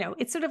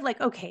 it's sort of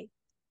like, okay,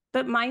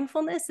 but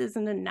mindfulness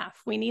isn't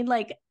enough. We need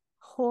like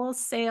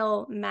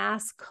wholesale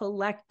mass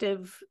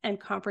collective and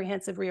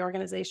comprehensive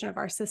reorganization of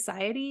our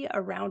society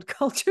around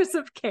cultures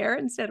of care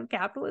instead of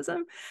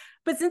capitalism.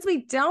 But since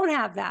we don't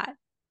have that,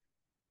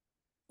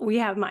 we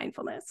have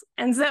mindfulness.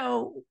 And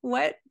so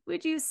what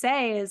would you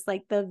say is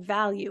like the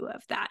value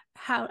of that?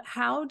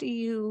 How do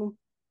you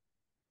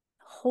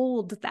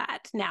hold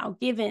that now,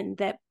 given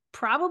that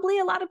probably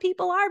a lot of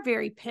people are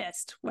very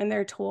pissed when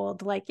they're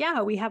told like,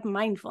 yeah, we have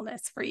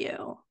mindfulness for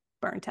you,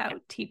 burnt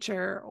out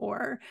teacher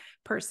or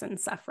person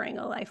suffering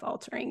a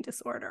life-altering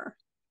disorder?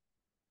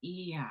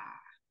 Yeah.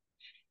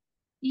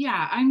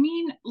 I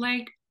mean,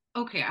 like,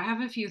 okay, I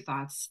have a few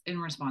thoughts in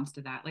response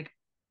to that. Like,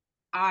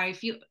 I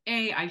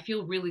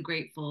feel really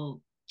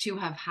grateful to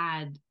have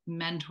had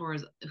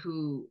mentors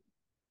who,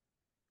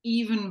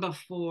 even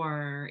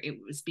before it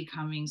was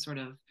becoming sort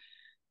of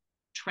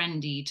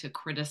trendy to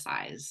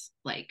criticize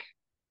like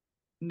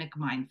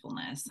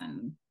McMindfulness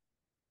and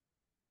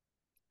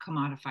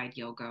commodified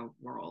yoga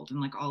world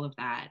and like all of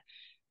that.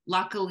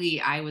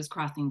 Luckily, I was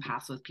crossing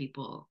paths with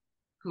people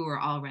who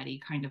were already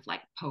kind of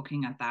like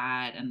poking at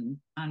that and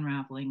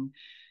unraveling.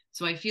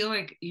 So I feel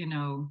like,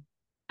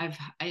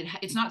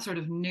 it's not sort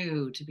of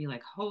new to be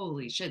like,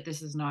 holy shit,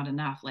 this is not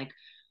enough. Like,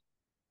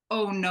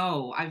 oh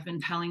no, I've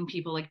been telling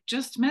people like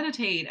just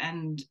meditate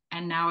and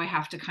now I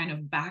have to kind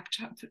of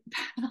backtrack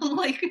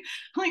like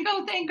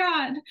oh thank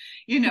God,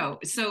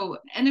 So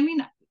and I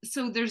mean,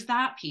 so there's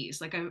that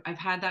piece. Like I've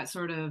had that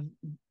sort of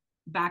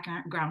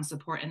background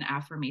support and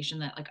affirmation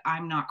that like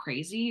I'm not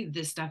crazy.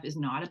 This stuff is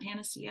not a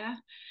panacea.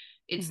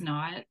 It's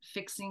not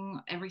fixing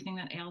everything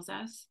that ails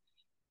us.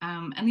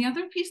 And the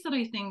other piece that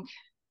I think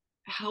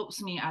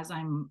helps me as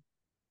I'm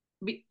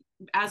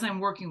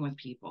working with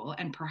people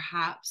and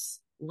perhaps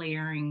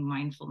layering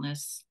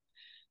mindfulness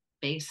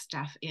based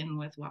stuff in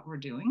with what we're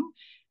doing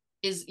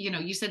is,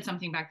 you said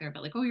something back there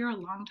about like, oh, you're a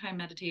long time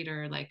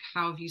meditator. Like,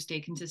 how have you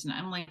stayed consistent?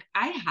 I'm like,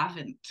 I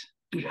haven't.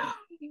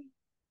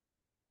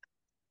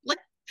 Like,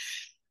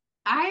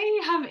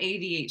 I have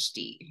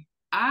ADHD.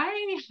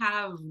 I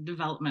have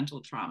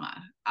developmental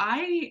trauma.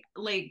 I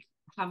like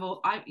have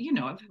a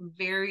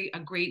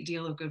great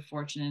deal of good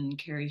fortune and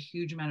carry a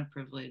huge amount of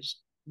privilege.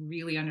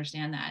 Really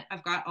understand that.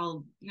 I've got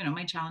all,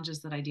 my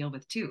challenges that I deal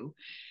with too.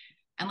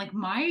 And like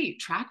my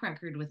track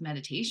record with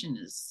meditation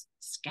is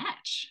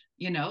sketch,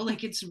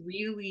 like it's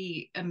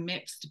really a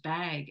mixed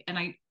bag.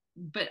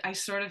 But I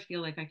sort of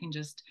feel like I can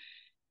just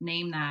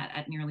name that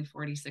at nearly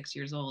 46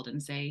 years old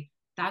and say,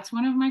 that's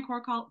one of my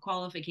core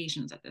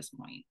qualifications at this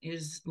point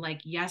is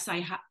like, yes,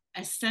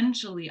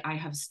 essentially I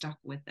have stuck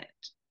with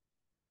it.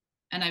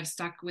 And I've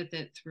stuck with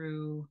it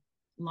through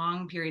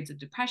long periods of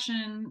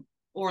depression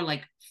or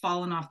like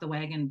fallen off the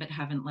wagon, but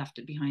haven't left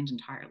it behind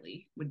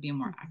entirely would be a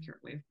more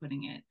accurate way of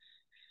putting it.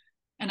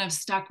 And I've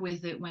stuck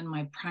with it when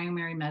my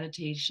primary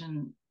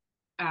meditation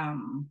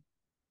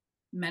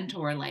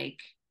mentor like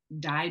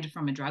died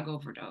from a drug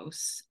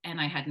overdose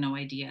and I had no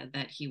idea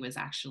that he was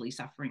actually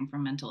suffering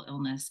from mental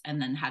illness, and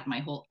then had my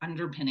whole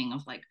underpinning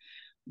of like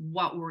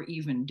what we're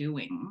even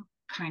doing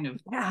kind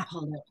of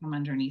pulled out from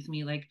underneath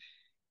me. Like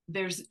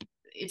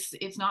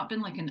it's not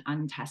been like an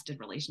untested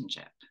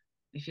relationship.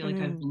 I feel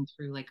like I've been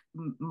through like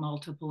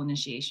multiple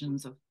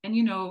initiations of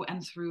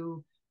and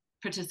through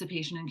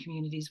participation in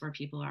communities where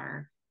people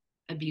are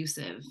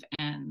abusive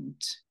and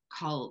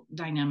cult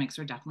dynamics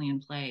are definitely in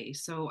play.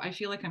 So I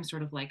feel like I'm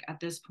sort of like at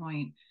this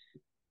point,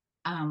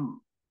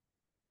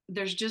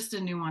 there's just a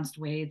nuanced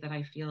way that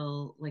I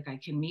feel like I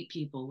can meet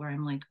people where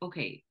I'm like,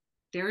 okay,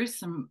 there is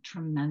some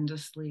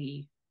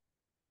tremendously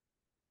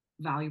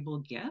valuable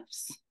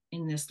gifts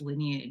in this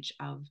lineage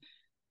of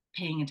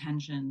paying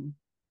attention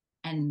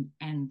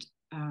and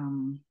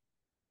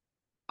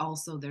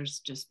also there's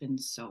just been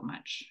so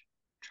much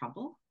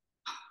trouble.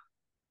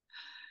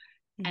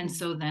 Mm-hmm. And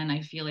so then I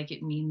feel like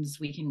it means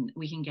we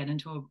can get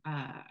into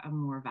a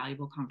more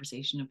valuable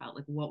conversation about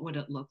like, what would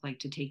it look like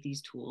to take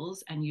these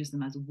tools and use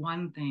them as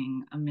one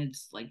thing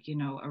amidst like, you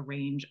know, a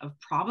range of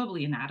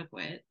probably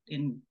inadequate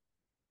in,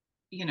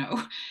 you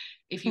know,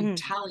 if you Mm-hmm.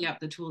 tally up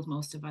the tools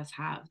most of us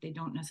have, they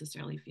don't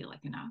necessarily feel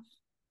like enough.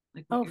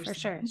 Like what Oh, you're for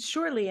sure. saying.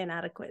 Surely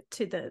inadequate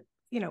to the,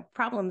 you know,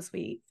 problems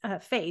we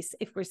face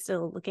if we're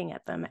still looking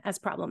at them as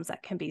problems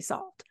that can be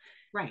solved.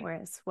 Right.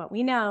 Whereas what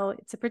we know,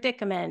 it's a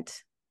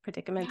predicament.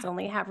 Predicaments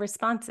only have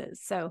responses.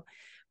 So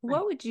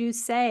what would you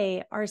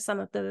say are some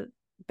of the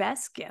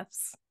best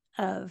gifts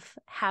of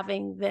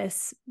having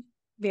this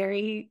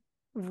very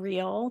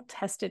real,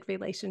 tested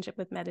relationship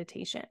with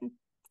meditation?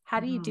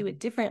 How do you do it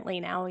differently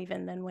now,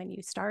 even than when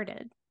you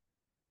started?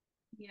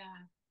 Yeah.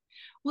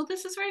 Well,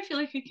 this is where I feel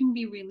like it can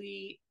be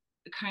really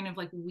kind of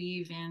like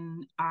weave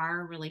in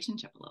our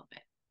relationship a little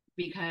bit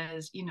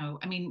because, you know,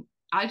 I mean,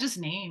 I just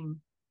name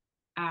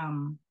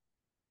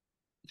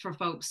for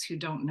folks who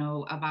don't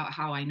know about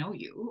how I know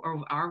you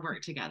or our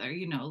work together,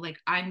 you know, like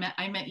I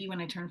met you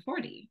when I turned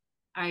 40.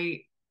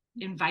 I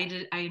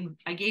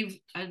gave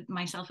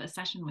myself a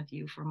session with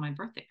you for my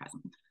birthday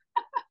present.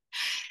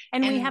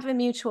 And we have a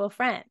mutual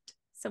friend.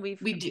 So we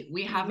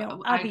have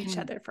known of each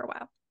other for a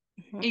while.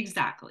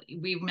 Exactly.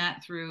 We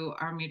met through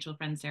our mutual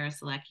friend, Sarah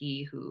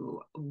Selecki,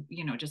 who,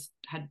 you know, just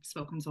had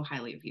spoken so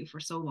highly of you for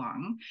so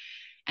long.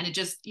 And it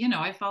just, you know,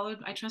 I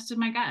trusted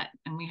my gut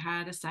and we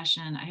had a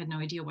session. I had no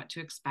idea what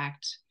to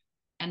expect.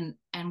 And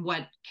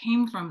what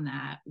came from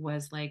that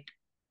was like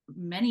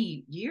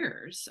many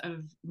years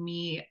of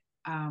me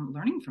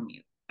learning from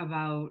you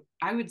about,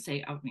 I would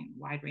say, I mean,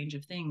 wide range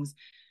of things,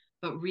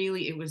 but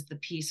really it was the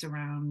piece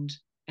around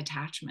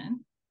attachment,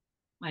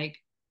 like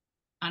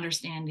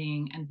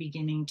understanding and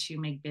beginning to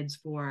make bids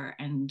for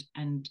and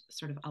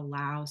sort of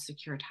allow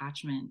secure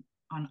attachment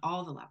on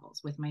all the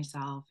levels with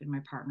myself, in my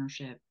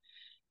partnership,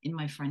 in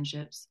my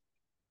friendships,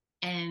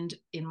 and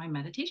in my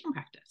meditation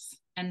practice.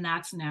 And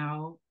that's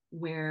now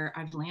where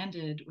I've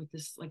landed with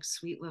this like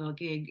sweet little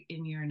gig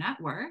in your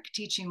network,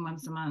 teaching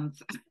once a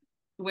month,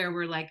 where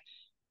we're like,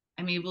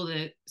 I'm able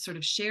to sort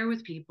of share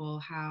with people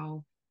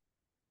how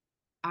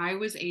I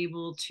was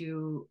able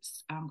to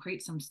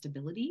create some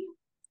stability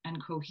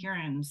and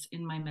coherence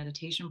in my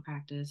meditation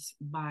practice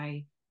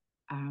by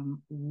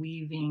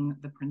weaving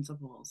the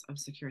principles of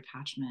secure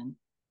attachment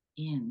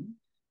in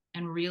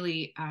and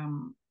really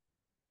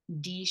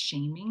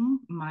de-shaming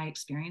my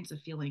experience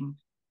of feeling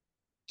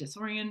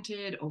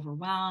disoriented,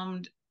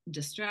 overwhelmed,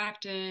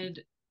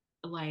 distracted,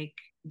 like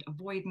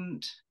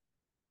avoidant,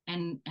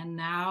 and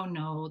now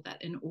know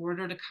that in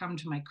order to come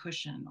to my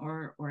cushion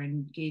or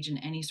engage in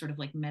any sort of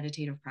like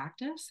meditative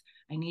practice,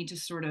 I need to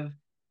sort of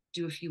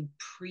do a few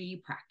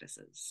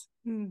pre-practices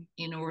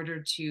in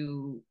order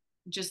to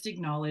just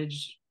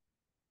acknowledge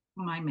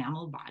my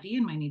mammal body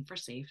and my need for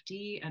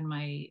safety and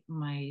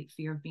my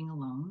fear of being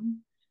alone,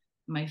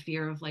 my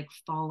fear of like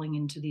falling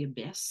into the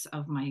abyss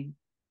of my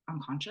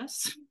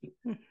unconscious,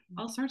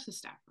 all sorts of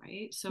stuff,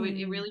 right? So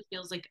it really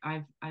feels like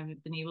I've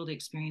been able to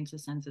experience a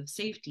sense of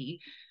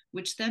safety,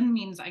 which then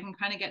means I can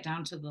kind of get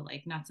down to the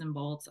like nuts and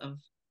bolts of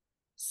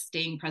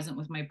staying present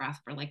with my breath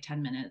for like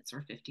 10 minutes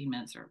or 15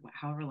 minutes or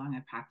however long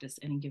I practice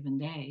any given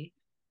day.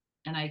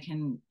 And I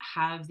can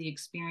have the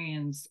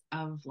experience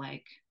of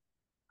like,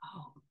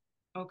 oh,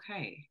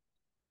 okay,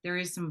 there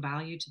is some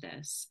value to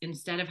this,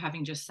 instead of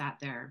having just sat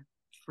there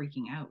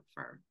freaking out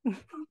for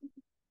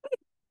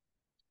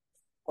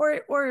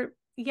or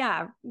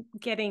yeah,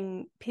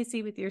 getting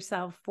pissy with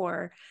yourself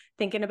for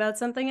thinking about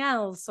something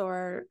else,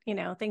 or, you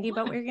know, thinking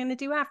about what you're going to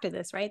do after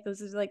this, right?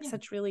 Those are like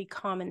such really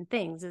common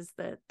things, is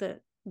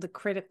the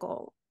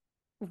critical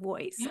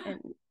voice.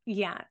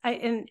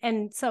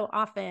 And so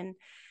often,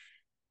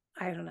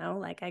 I don't know,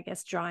 like, I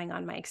guess drawing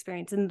on my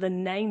experience in the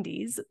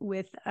 90s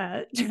with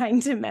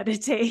trying to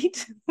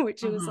meditate,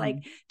 which it was like,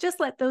 just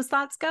let those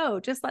thoughts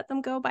go, just let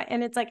them go by.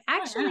 And it's like,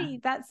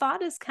 actually, that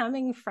thought is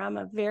coming from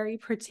a very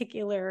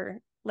particular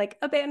like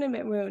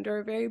abandonment wound, or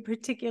a very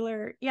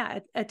particular,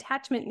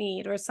 attachment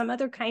need, or some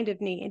other kind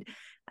of need.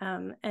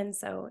 And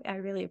so I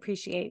really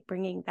appreciate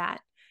bringing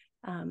that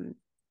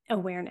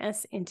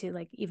awareness into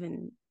like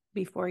even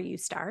before you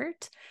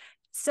start.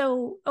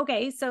 So,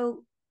 okay,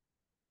 so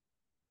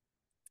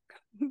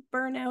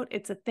burnout,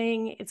 it's a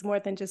thing. It's more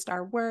than just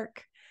our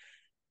work.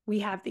 We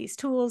have these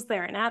tools,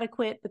 they're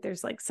inadequate, but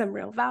there's like some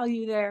real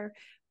value there.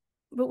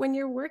 But when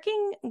you're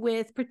working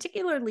with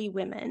particularly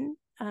women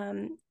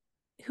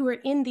who are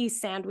in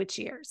these sandwich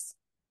years,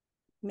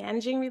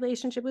 managing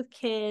relationship with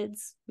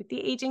kids, with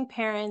the aging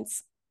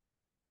parents,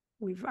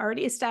 we've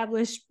already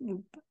established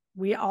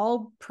we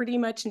all pretty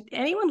much,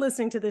 anyone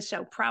listening to this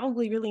show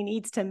probably really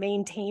needs to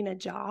maintain a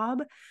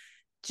job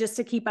just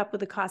to keep up with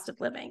the cost of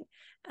living.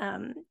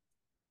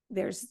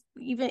 There's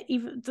even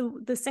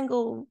the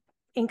single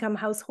income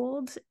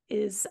household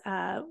is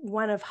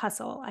one of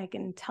hustle. I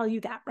can tell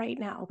you that right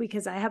now,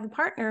 because I have a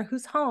partner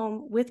who's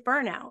home with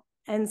burnout.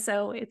 And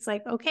so it's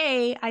like,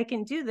 okay, I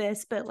can do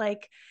this, but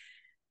like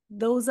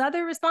those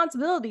other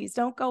responsibilities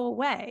don't go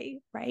away,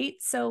 right?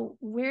 So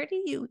where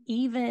do you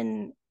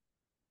even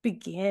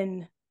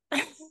begin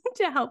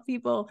to help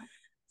people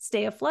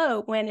stay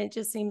afloat when it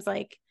just seems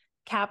like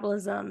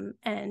capitalism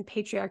and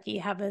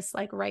patriarchy have us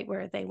like right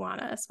where they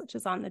want us, which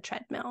is on the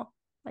treadmill?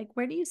 Like,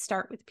 where do you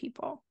start with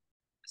people?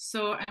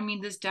 So, I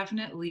mean, this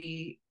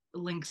definitely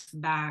links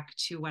back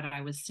to what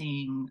I was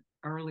saying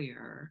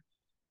earlier,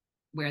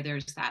 where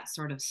there's that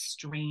sort of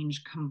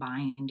strange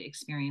combined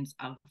experience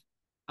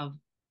of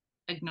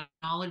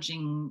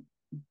acknowledging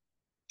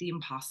the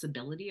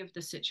impossibility of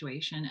the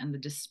situation and the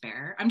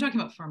despair. I'm talking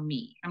about for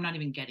me. I'm not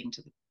even getting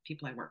to the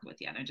people I work with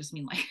yet. I just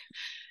mean like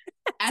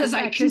as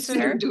I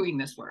consider doing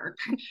this work.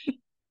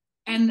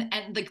 And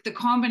like the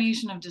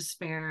combination of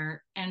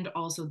despair and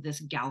also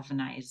this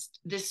galvanized,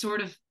 this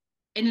sort of,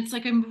 and it's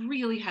like I'm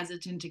really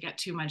hesitant to get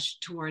too much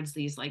towards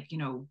these, like, you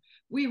know,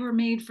 we were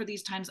made for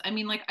these times. I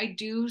mean, like, I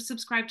do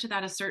subscribe to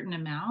that a certain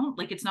amount.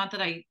 Like, it's not that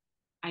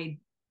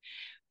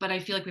but I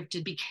feel like we have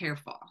to be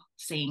careful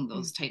saying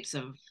those types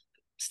of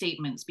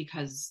statements,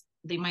 because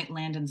they might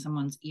land in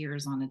someone's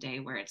ears on a day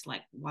where it's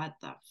like, what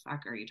the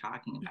fuck are you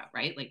talking about?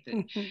 Right? Like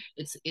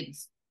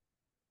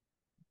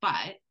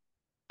but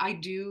I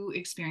do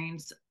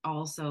experience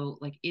also,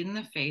 like, in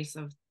the face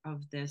of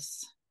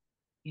this,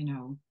 you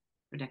know,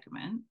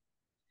 predicament,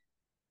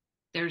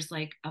 there's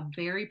like a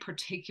very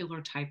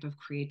particular type of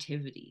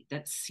creativity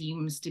that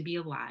seems to be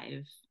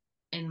alive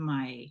in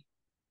my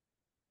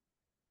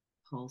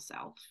whole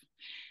self,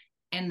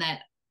 and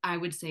that I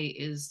would say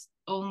is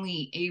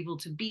only able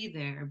to be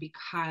there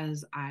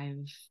because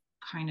I've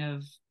kind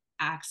of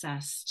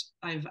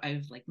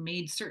I've like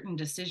made certain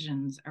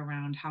decisions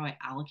around how I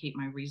allocate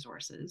my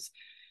resources,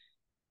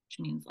 which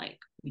means like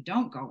we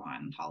don't go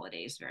on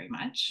holidays very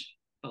much,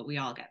 but we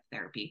all get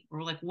therapy,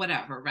 or like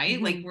whatever,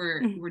 right? Like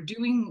we're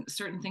doing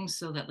certain things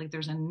so that like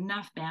there's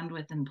enough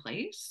bandwidth in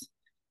place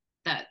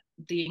that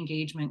the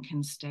engagement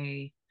can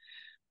stay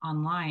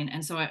online.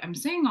 And so I'm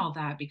saying all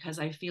that because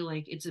I feel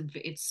like it's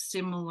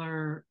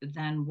similar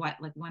than what,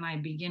 like, when I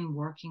begin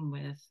working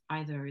with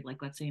either,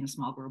 like, let's say in a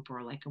small group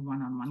or like a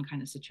one-on-one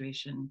kind of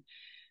situation,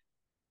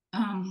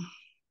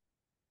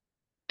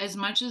 as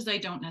much as I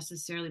don't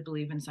necessarily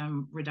believe in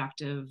some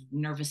reductive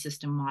nervous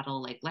system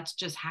model, like let's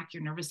just hack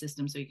your nervous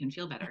system so you can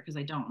feel better, because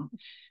I don't.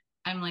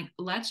 I'm like,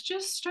 let's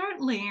just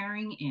start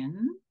layering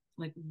in,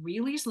 like,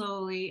 really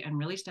slowly and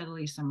really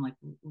steadily, some like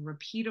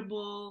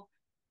repeatable,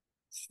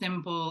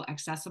 simple,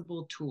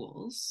 accessible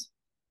tools,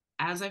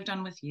 as I've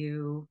done with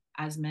you,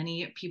 as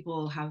many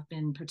people have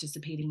been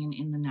participating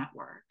in the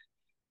network.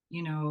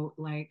 You know,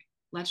 like,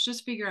 let's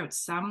just figure out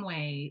some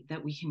way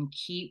that we can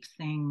keep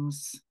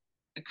things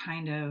a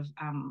kind of,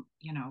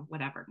 you know,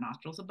 whatever,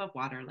 nostrils above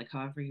water, like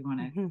however you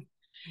want to.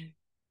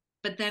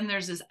 But then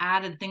there's this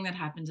added thing that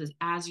happens is,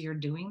 as you're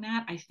doing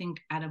that, I think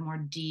at a more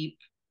deep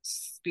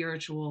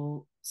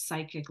spiritual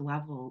psychic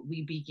level,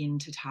 we begin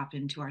to tap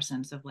into our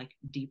sense of like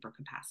deeper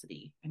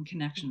capacity and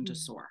connection to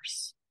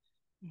source.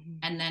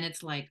 And then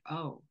it's like,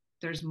 oh,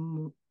 there's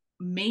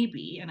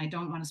maybe, and I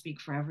don't want to speak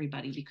for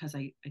everybody, because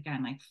I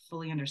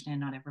fully understand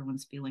not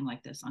everyone's feeling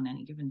like this on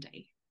any given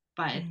day,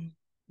 but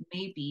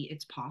maybe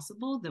it's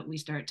possible that we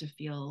start to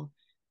feel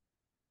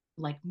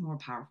like more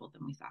powerful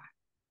than we thought.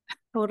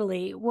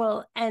 Totally.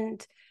 Well,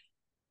 and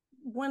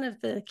one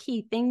of the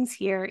key things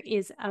here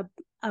is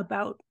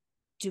about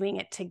doing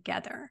it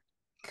together,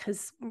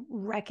 because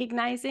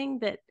recognizing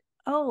that,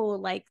 oh,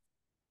 like,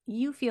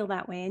 you feel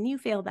that way and you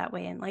feel that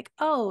way, and like,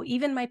 oh,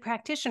 even my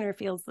practitioner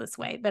feels this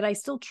way, but I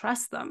still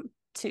trust them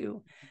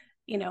to,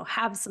 you know,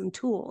 have some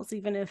tools,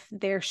 even if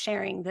they're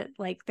sharing that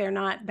like they're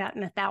not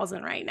batting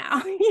 1,000 right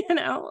now. You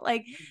know,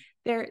 like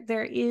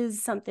there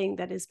is something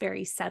that is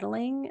very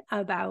settling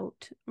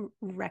about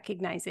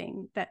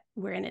recognizing that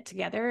we're in it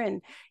together.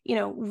 And, you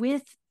know,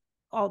 with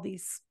all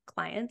these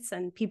clients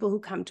and people who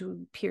come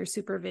to peer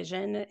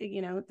supervision,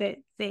 you know, that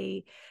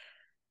they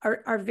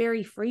are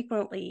very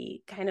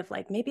frequently kind of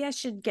like, maybe I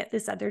should get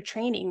this other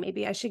training.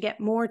 Maybe I should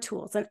get more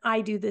tools. And I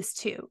do this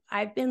too.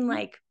 I've been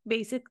like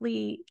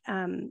basically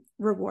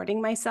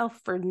rewarding myself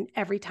for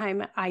every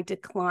time I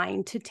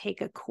decline to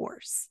take a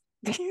course.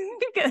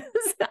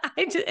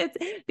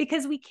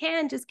 Because we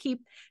can just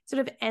keep sort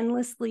of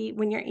endlessly,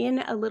 when you're in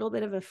a little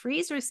bit of a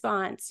freeze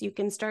response, you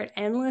can start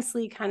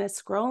endlessly kind of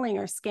scrolling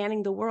or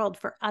scanning the world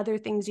for other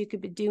things you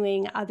could be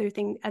doing, other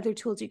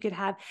tools you could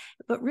have.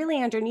 But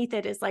really underneath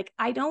it is like,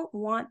 I don't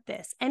want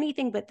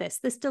anything but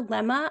this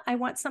dilemma. I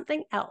want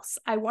something else.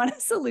 I want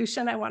a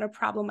solution. I want a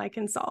problem I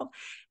can solve.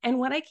 And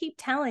what I keep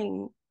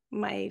telling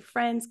my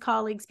friends,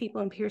 colleagues,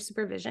 people in peer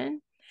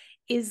supervision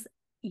is,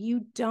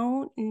 you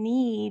don't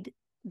need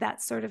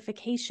that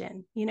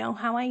certification. You know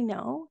how I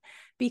know?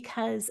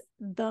 Because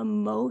the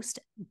most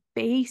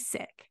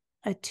basic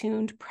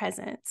attuned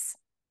presence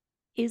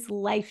is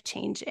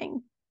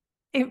life-changing.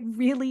 It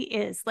really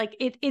is. Like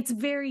it's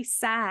very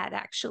sad,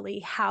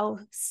 actually, how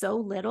so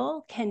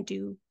little can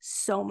do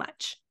so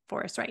much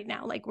for us right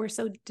now. Like, we're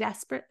so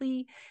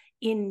desperately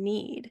in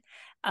need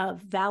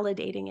of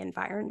validating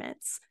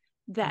environments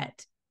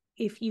that,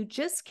 if you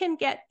just can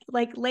get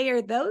like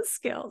layer those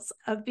skills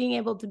of being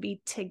able to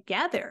be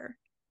together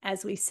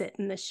as we sit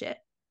in the shit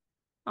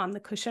on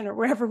the cushion or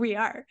wherever we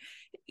are,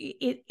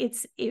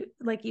 it's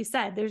like you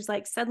said, there's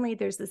like suddenly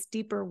there's this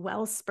deeper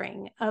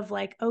wellspring of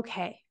like,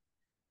 okay,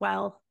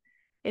 well,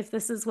 if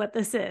this is what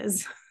this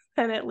is,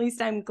 then at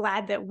least I'm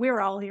glad that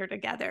we're all here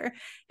together.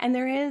 And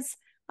there is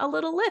a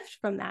little lift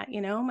from that.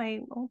 You know,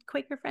 my old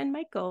Quaker friend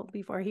Michael,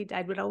 before he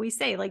died, would always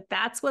say, like,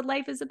 that's what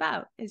life is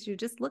about, is you're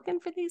just looking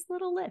for these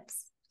little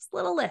lifts, just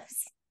little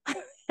lifts.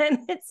 And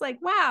it's like,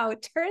 wow,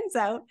 it turns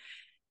out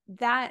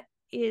that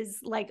is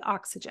like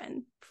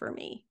oxygen for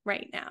me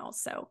right now.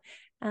 So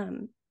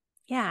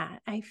yeah,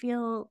 I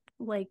feel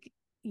like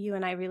you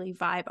and I really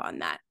vibe on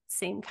that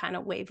same kind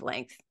of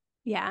wavelength.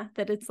 Yeah,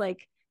 that it's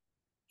like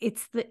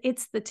it's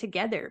the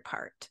together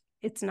part.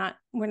 It's not,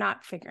 we're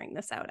not figuring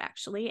this out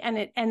actually.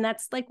 And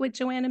that's like what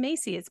Joanna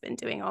Macy has been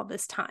doing all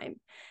this time.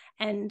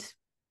 And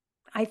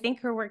I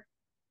think her work,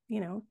 you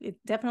know, it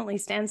definitely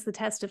stands the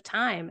test of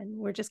time, and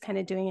we're just kind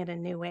of doing it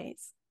in new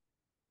ways.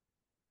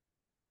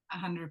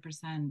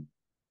 100%.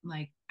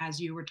 Like, as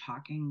you were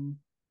talking,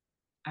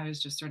 I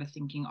was just sort of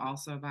thinking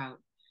also about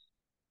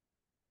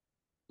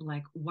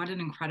like what an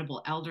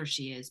incredible elder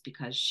she is,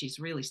 because she's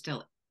really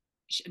still,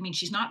 I mean,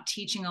 she's not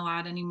teaching a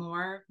lot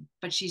anymore,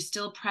 but she's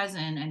still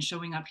present and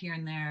showing up here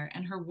and there.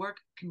 And her work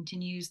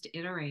continues to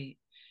iterate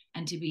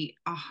and to be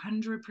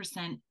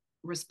 100%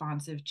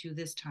 responsive to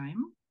this time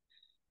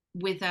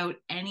without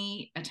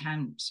any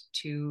attempt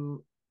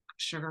to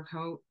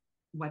sugarcoat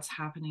what's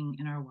happening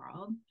in our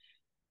world.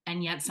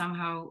 And yet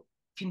somehow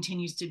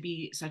continues to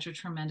be such a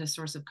tremendous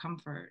source of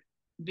comfort.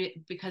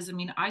 Because, I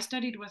mean, I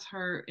studied with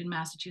her in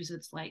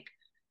Massachusetts, like,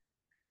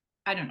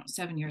 I don't know,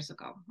 7 years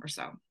ago or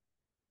so.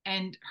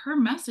 And her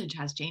message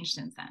has changed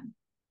since then.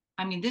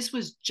 I mean, this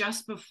was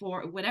just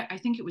before, I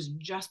think it was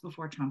just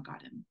before Trump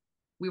got in.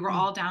 We were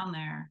all down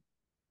there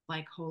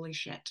like, holy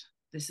shit,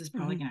 this is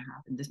probably going to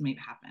happen. This may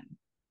happen.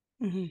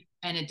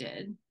 And it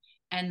did.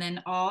 And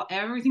then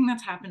everything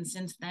that's happened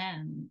since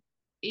then,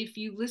 if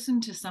you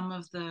listen to some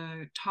of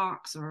the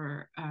talks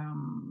or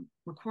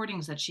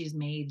recordings that she's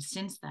made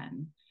since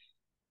then,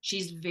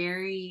 she's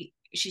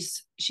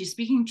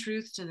speaking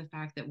truth to the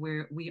fact that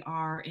we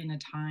are in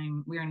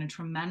a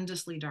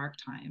tremendously dark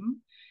time,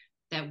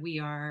 that we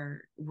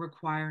are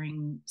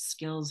requiring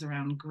skills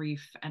around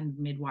grief and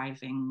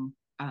midwiving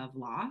of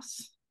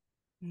loss.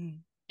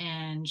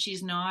 And she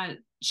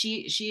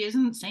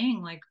isn't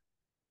saying like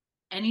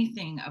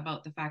anything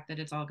about the fact that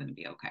it's all going to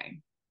be okay.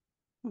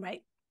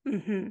 Right.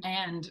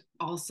 And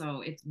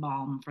also it's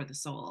balm for the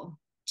soul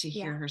to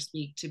hear her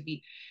speak,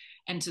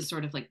 and to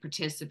sort of like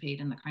participate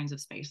in the kinds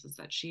of spaces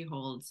that she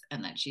holds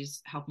and that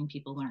she's helping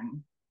people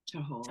learn to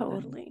hold.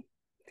 Totally.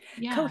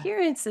 Yeah.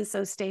 Coherence is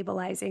so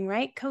stabilizing,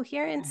 right?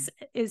 Coherence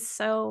is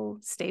so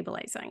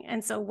stabilizing.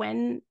 And so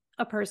when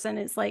a person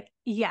is like,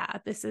 yeah,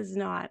 this is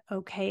not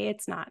okay,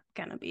 it's not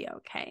going to be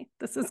okay.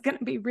 This is going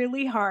to be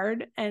really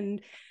hard.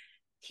 And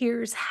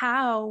here's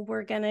how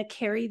we're going to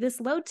carry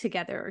this load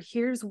together.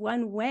 Here's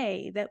one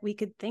way that we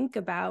could think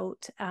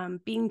about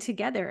being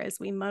together as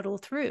we muddle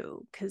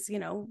through, because, you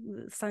know,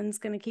 the sun's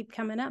going to keep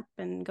coming up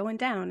and going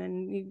down,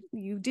 and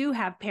you do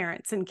have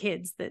parents and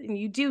kids and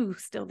you do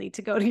still need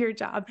to go to your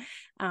job.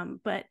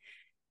 But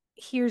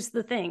here's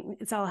the thing,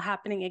 it's all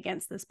happening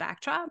against this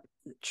backdrop.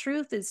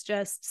 Truth is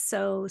just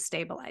so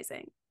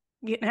stabilizing,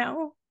 you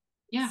know?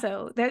 Yeah.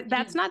 So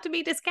that's not to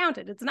be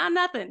discounted. It's not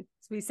nothing,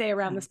 as we say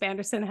around the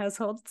Spanderson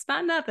household. It's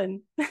not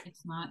nothing.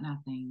 It's not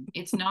nothing.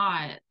 It's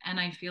not. And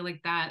I feel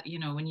like that, you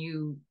know, when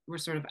you were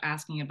sort of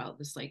asking about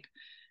this, like,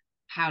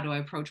 how do I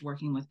approach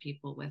working with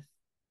people with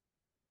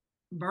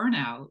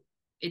burnout?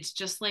 It's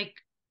just like,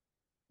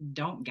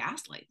 don't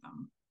gaslight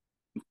them.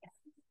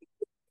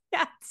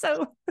 Yeah.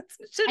 So it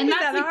shouldn't be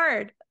that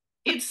hard.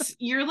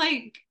 You're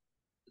like,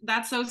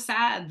 that's so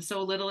sad.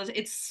 So little,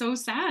 it's so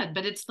sad,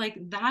 but it's like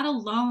that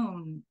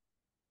alone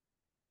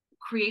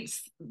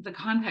creates the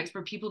context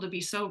for people to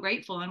be so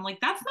grateful. I'm like,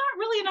 that's not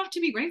really enough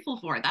to be grateful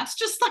for. That's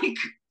just like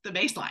the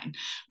baseline.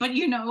 But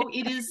you know,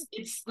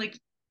 it's like,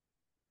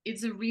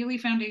 it's a really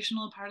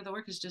foundational part of the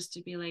work, is just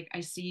to be like,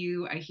 I see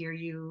you, I hear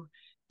you.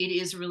 It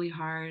is really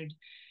hard.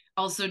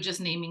 Also, just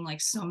naming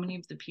like so many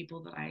of the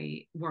people that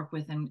I work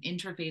with and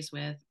interface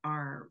with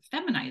are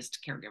feminized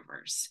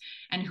caregivers,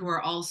 and who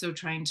are also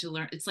trying to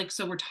learn. It's like,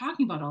 so we're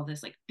talking about all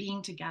this, like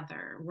being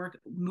together,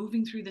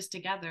 moving through this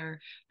together.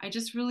 I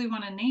just really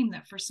want to name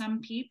that for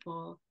some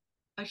people,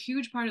 a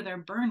huge part of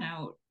their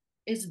burnout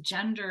is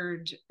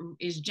gender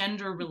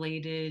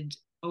related,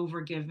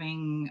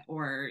 overgiving,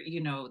 or,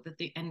 you know,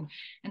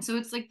 and so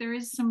it's like there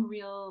is some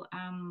real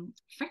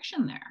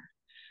friction there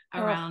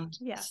around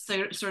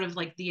sort of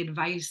like the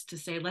advice to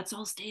say, let's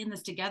all stay in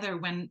this together,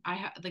 when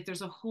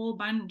there's a whole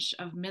bunch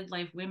of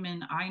midlife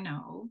women I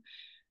know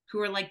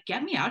who are like,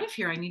 get me out of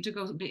here, I need to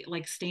go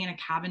stay in a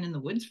cabin in the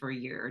woods for a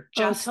year.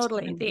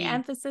 Totally. The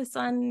emphasis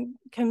on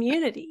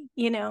community,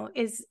 you know,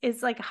 is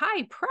like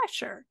high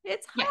pressure.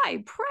 It's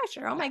high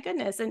pressure. Oh my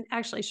goodness. And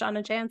actually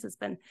Shauna Jans has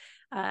been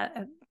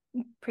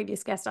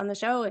previous guest on the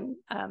show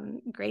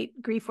and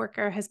great grief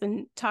worker has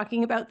been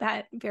talking about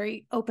that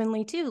very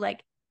openly too.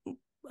 Like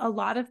a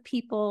lot of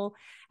people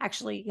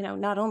actually,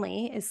 not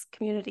only is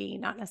community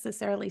not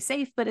necessarily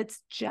safe, but it's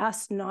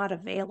just not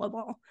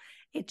available.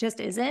 It just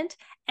isn't.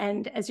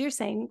 And as you're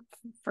saying,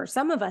 for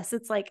some of us,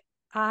 it's like,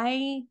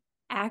 I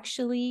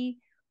actually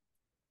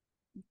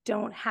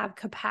don't have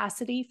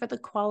capacity for the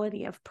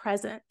quality of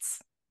presence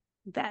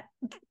that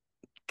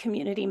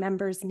community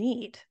members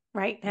need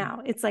right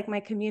now. It's like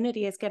my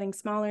community is getting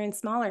smaller and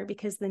smaller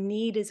because the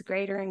need is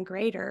greater and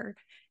greater,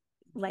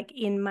 like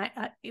in my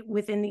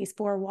within these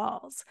four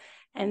walls.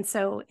 And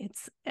so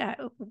it's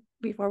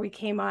before we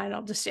came on,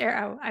 I'll just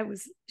share, I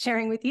was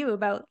sharing with you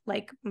about,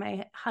 like,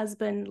 my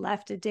husband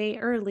left a day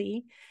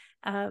early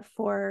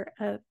for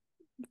a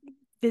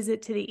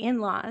visit to the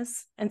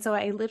in-laws, and so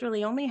I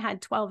literally only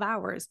had 12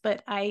 hours,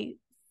 but I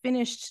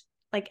finished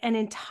like an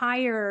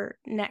entire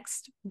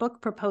next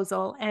book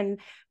proposal and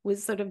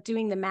was sort of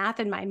doing the math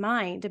in my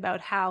mind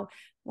about how,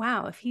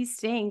 wow, if he's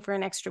staying for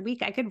an extra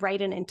week, I could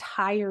write an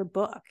entire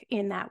book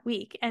in that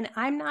week. And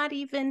I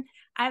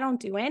don't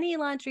do any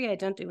laundry. I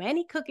don't do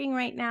any cooking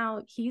right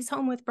now. He's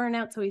home with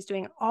burnout, so he's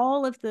doing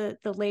all of the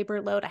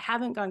labor load. I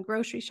haven't gone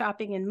grocery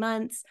shopping in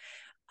months.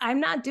 I'm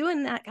not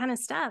doing that kind of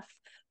stuff.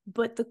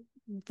 But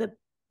the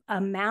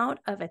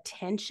amount of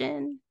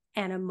attention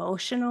and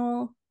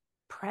emotional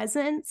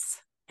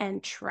presence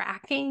and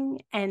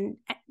tracking and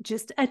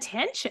just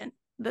attention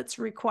that's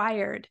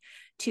required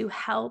to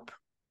help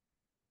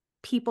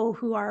people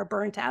who are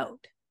burnt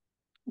out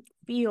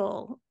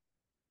feel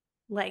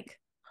like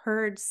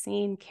heard,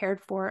 seen,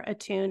 cared for,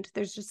 attuned.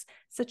 There's just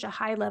such a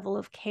high level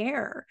of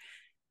care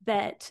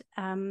that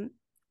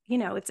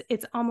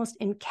it's almost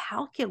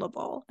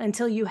incalculable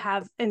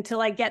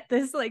until I get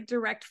this like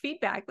direct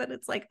feedback that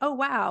it's like, oh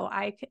wow,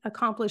 I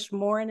accomplished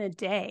more in a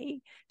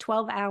day,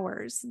 12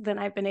 hours, than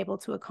I've been able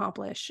to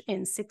accomplish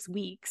in 6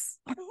 weeks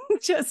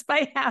just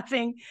by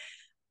having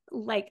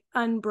like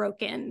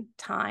unbroken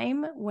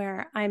time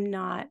where I'm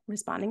not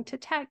responding to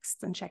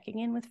texts and checking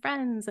in with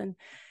friends and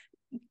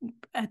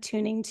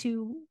attuning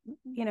to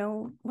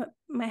what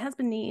my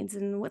husband needs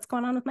and what's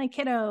going on with my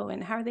kiddo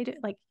and how are they doing.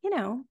 Like,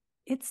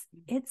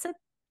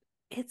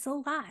 it's a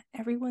lot.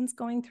 Everyone's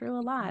going through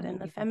a lot. And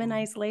the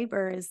feminized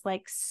labor is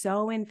like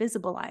so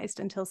invisibilized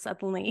until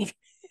suddenly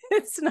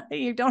it's not,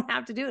 you don't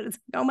have to do it. It's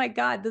like, oh my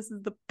God, this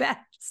is the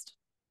best.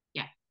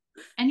 Yeah.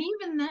 And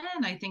even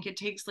then, I think it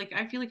takes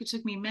I feel like it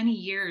took me many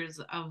years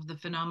of the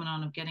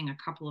phenomenon of getting a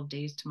couple of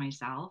days to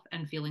myself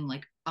and feeling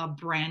like a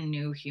brand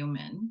new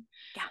human.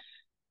 Yeah.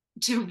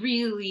 To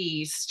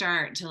really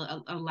start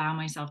to allow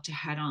myself to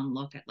head on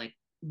look at like,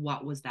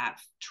 what was that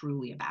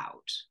truly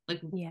about?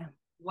 Like, yeah,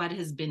 what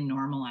has been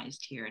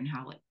normalized here and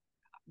how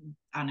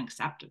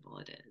unacceptable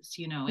it is,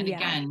 and yeah.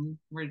 Again,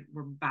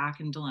 we're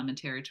back in dilemma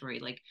territory.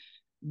 Like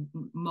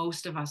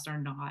most of us are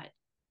not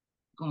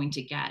going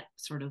to get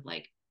sort of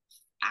like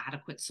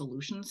adequate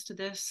solutions to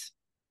this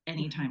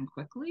anytime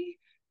quickly,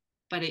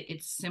 but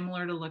it's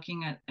similar to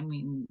looking at,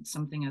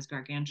 something as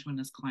gargantuan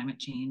as climate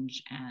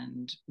change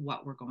and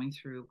what we're going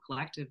through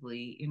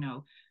collectively,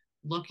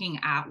 looking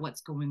at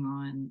what's going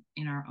on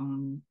in our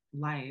own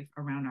life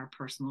around our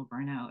personal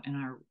burnout and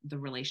the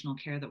relational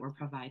care that we're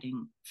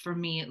providing, for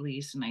me at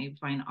least, and I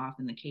find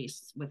often the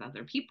case with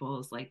other people,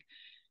 is like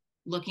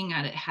looking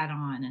at it head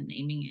on and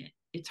naming it.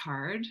 It's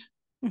hard,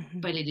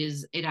 but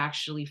it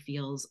actually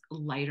feels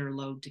lighter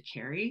load to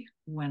carry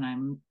when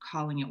I'm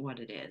calling it what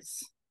it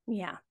is.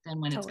 Yeah.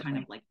 Than when it's kind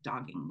of like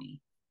dogging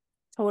me.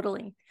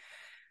 Totally.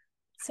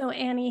 So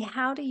Annie,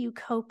 how do you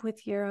cope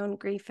with your own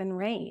grief and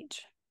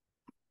rage?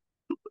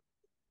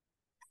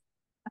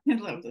 I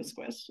love this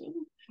question.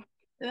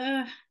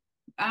 Yeah,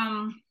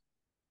 I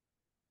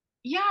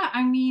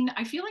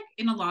feel like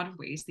in a lot of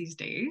ways these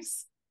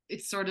days,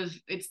 it's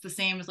the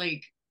same as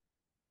like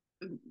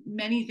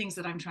many things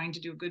that I'm trying to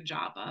do a good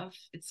job of.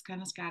 It's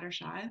kind of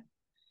scattershot,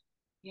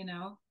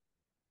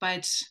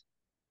 but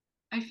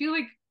I feel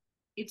like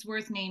it's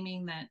worth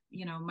naming that,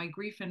 my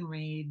grief and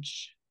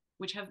rage,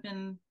 which have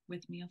been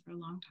with me for a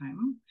long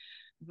time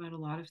about a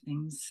lot of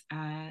things,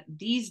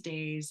 these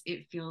days,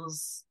 it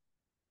feels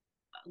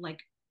like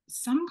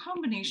some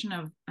combination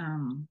of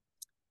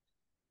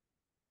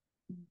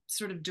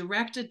sort of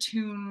direct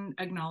attune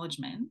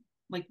acknowledgement,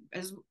 like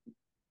as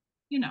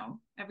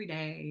every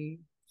day,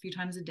 a few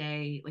times a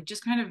day, like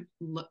just kind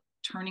of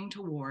turning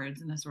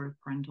towards in a sort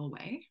of parental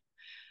way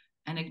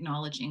and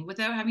acknowledging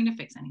without having to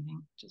fix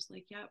anything, just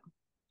like, yep.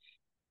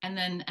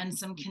 And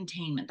some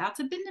containment. That's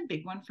been a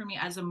big one for me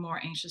as a more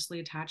anxiously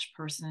attached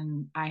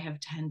person. I have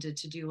tended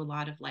to do a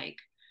lot of like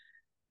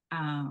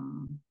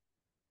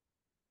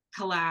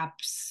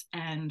collapse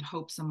and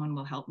hope someone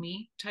will help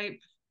me type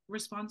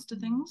response to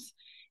things.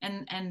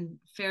 And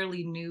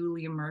fairly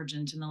newly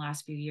emergent in the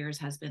last few years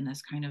has been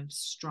this kind of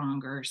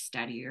stronger,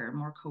 steadier,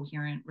 more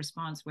coherent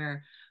response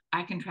where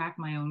I can track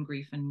my own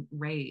grief and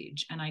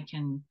rage and I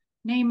can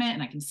name it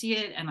and I can see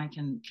it and I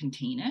can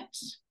contain it.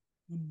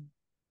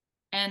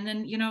 And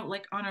then,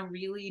 like on a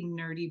really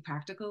nerdy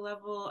practical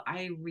level,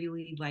 I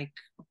really like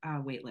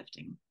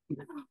weightlifting.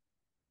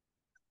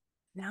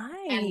 And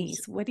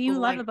Nice. What do you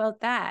love like,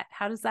 about that?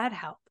 How does that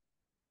help?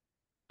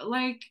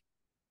 like,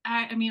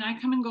 I mean, I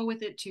come and go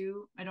with it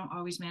too. I don't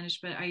always manage,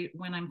 but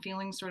when I'm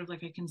feeling sort of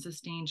like I can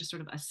sustain just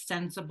sort of a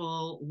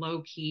sensible,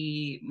 low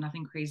key,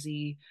 nothing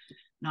crazy,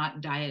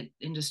 not diet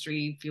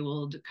industry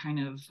fueled kind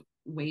of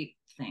weight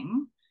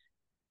thing.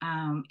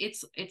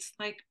 It's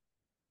like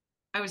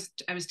I was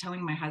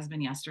telling my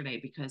husband yesterday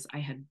because I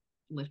had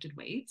lifted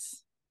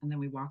weights and then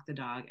we walked the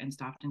dog and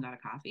stopped and got a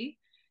coffee.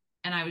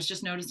 And I was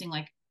just noticing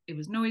like it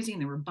was noisy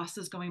and there were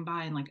buses going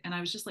by and I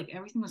was just like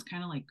everything was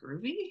kind of like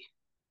groovy.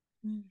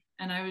 Mm.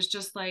 And I was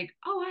just like,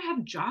 oh, I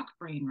have jock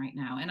brain right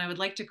now. And I would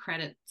like to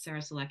credit Sarah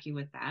Selecki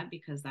with that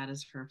because that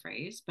is her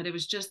phrase. But it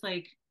was just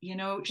like, she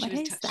What was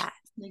is that?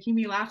 making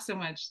me laugh so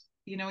much.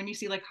 When you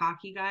see like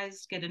hockey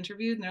guys get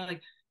interviewed and they're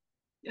like,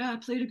 yeah, I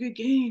played a good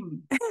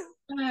game.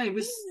 Yeah, We're it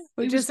was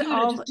just good. I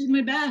all just did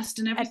my best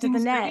and at the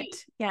everything's great. net.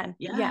 Yeah.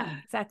 Yeah, Yeah.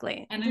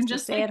 exactly. And I'm Just a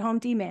just like, stay-at-home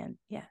D-man.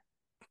 Yeah.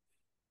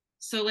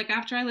 so like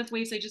after I lift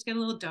weights, I just get a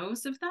little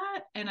dose of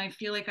that. And I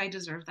feel like I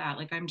deserve that.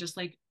 Like I'm just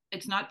like,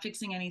 it's not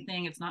fixing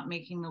anything. It's not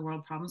making the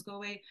world problems go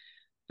away,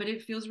 but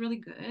it feels really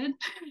good.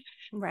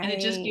 And it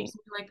just Right. gives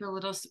me like a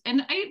little,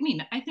 and I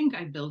mean, I think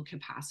I build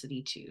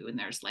capacity too. And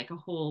there's like a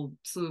whole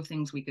slew of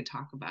things we could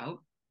talk about.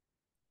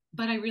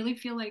 But I really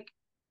feel like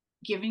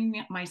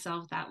giving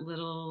myself that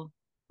little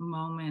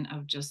moment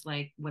of just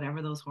like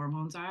whatever those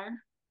hormones are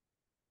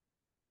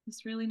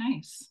is really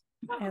nice.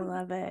 I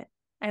love it.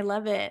 I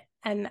love it.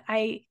 And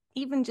I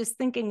even just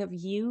thinking of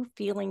you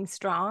feeling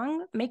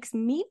strong makes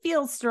me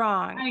feel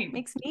strong. Right.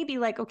 Makes me be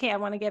like, okay, I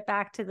want to get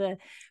back to the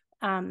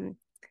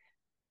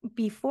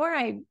before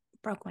I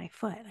broke my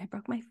foot. I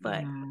broke my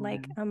foot Yeah.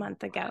 like a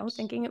month ago, Gosh.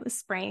 thinking it was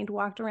sprained,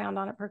 walked around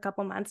on it for a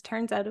couple months.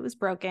 Turns out it was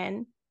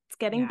broken. It's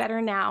getting Yeah.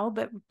 better now,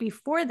 but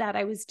before that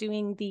I was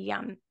doing the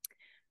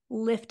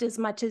lift as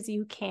much as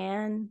you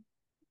can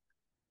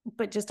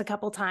but just a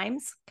couple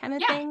times kind of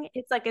Yeah. thing.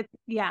 It's like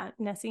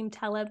Nassim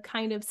Taleb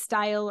kind of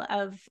style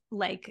of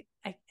like,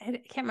 I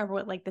can't remember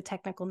what like the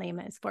technical name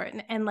is for it.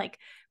 And like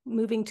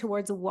moving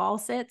towards wall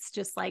sits,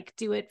 just like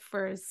do it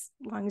for as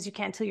long as you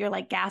can till you're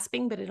like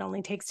gasping, but it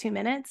only takes 2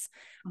 minutes.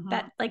 Mm-hmm.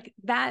 That like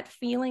that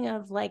feeling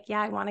of like,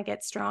 yeah, I want to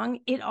get strong.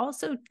 It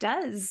also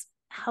does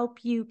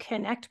help you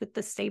connect with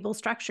the stable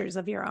structures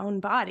of your own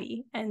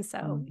body. And so,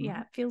 Mm-hmm.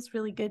 yeah, it feels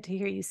really good to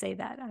hear you say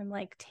that. I'm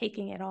like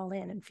taking it all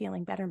in and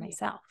feeling better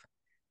myself.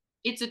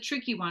 It's a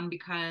tricky one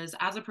because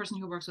as a person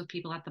who works with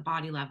people at the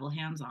body level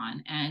hands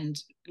on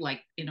and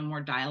like in a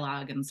more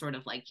dialogue and sort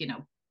of like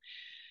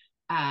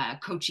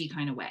coachy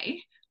kind of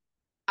way,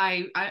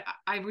 I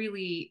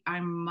really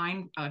I'm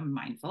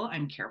mindful,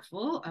 I'm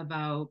careful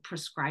about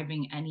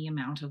prescribing any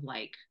amount of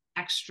like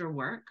extra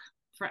work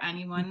for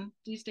anyone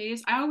these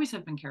days. I always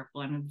have been careful,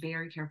 I'm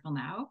very careful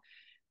now,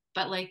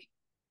 but like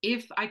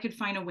if I could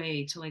find a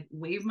way to like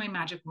wave my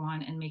magic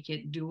wand and make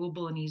it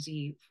doable and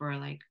easy for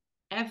like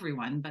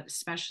everyone, but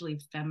especially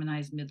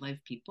feminized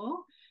midlife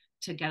people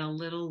to get a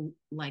little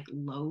like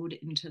load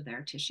into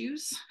their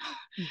tissues,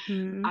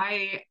 Mm-hmm.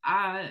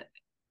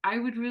 I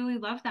would really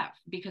love that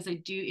because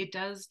it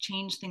does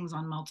change things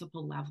on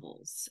multiple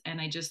levels.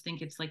 And I just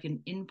think it's like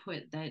an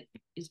input that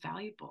is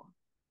valuable.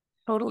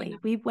 Totally.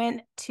 We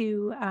went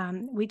to,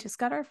 we just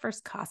got our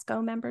first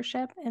Costco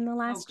membership in the Oh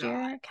last God.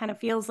 year. It kind of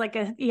feels like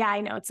yeah,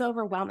 I know it's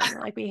overwhelming.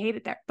 Like we hate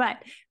it there, but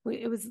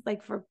it was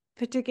like for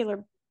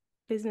particular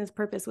business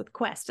purpose with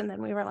Quest. And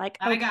then we were like,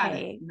 I got it.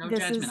 okay, No this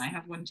judgment. is, I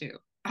have one too.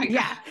 I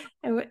got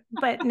yeah.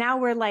 But now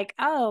we're like,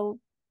 oh,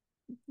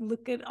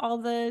 look at all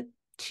the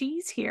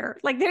cheese here.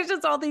 Like there's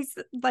just all these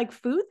like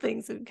food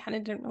things that we kind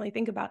of didn't really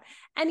think about.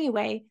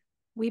 Anyway,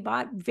 we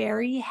bought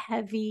very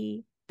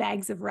heavy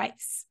bags of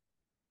rice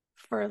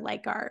for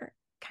like our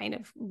kind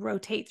of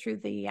rotate through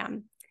the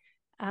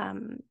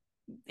um,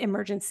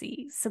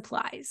 emergency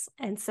supplies.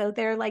 And so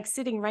they're like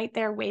sitting right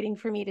there waiting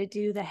for me to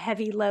do the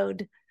heavy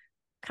load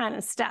kind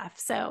of stuff.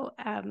 So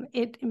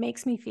it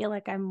makes me feel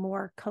like I'm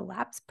more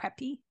collapse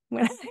preppy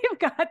when I've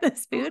got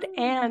this food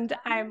and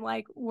I'm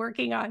like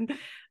working on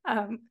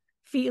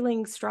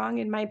feeling strong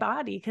in my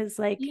body because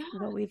like yeah.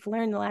 what we've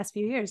learned the last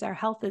few years, our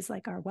health is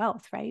like our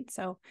wealth, right?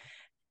 So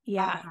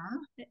yeah, Uh-huh.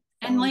 so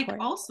And like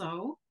important.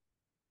 also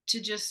to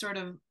just sort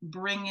of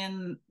bring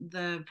in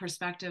the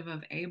perspective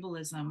of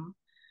ableism,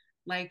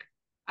 like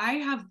I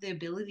have the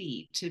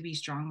ability to be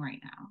strong right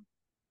now,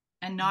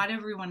 and not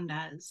everyone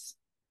does.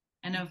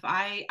 And if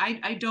I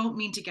don't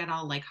mean to get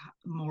all like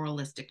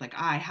moralistic, like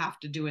I have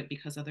to do it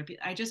because other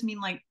people. I just mean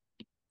like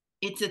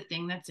it's a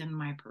thing that's in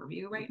my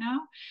purview right now.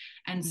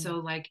 And Mm-hmm. so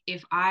like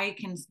if I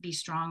can be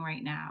strong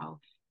right now,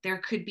 there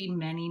could be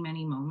many,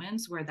 many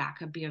moments where that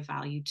could be of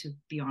value to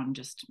beyond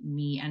just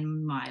me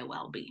and my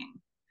well-being.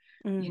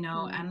 Mm-hmm.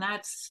 And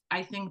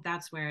I think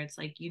that's where it's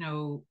like,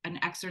 an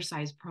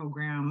exercise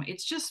program,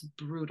 it's just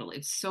brutal,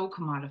 it's so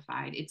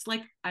commodified, it's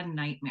like a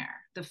nightmare,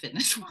 the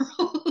fitness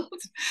world.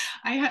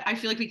 I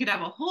feel like we could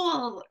have a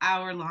whole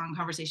hour long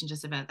conversation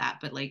just about that,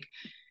 but like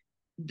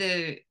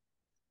the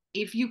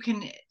if you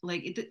can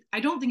like I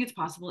don't think it's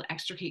possible to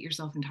extricate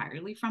yourself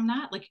entirely from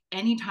that. Like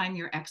anytime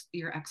you're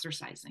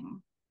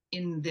exercising,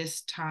 in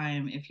this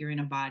time, if you're in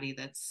a body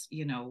that's,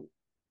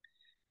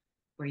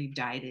 where you've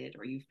dieted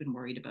or you've been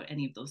worried about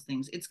any of those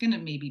things, it's going to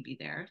maybe be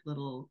there,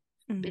 little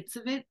bits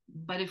of it.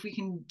 But if we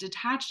can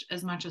detach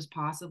as much as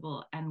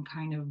possible and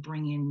kind of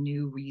bring in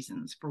new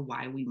reasons for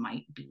why we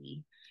might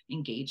be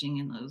engaging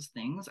in those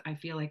things, I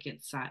feel like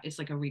it's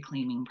like a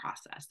reclaiming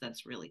process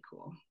that's really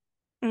cool.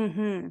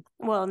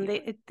 Well,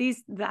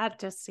 that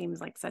just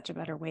seems like such a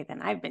better way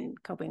than I've been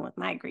coping with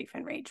my grief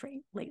and rage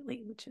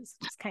lately, which is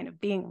just kind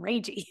of being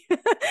ragey.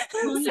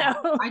 Well, yeah,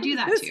 I do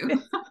that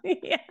too.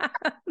 Yeah.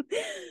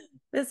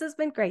 This has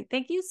been great.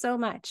 Thank you so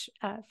much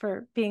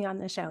for being on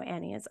the show,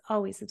 Annie. It's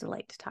always a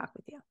delight to talk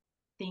with you.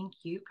 Thank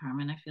you,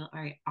 Carmen. I feel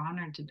very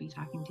honored to be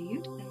talking to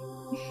you today.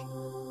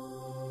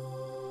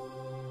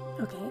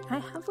 Okay, I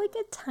have like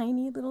a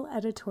tiny little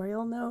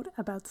editorial note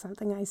about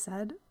something I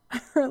said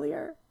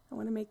earlier. I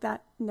want to make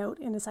that note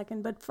in a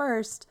second. But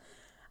first,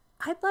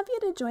 I'd love you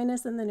to join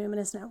us in the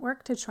Numinous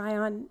Network to try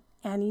on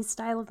Annie's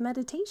style of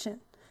meditation.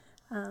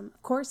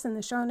 Of course, in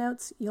the show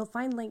notes, you'll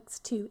find links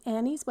to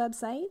Annie's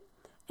website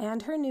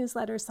and her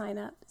newsletter sign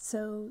up,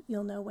 so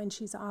you'll know when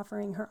she's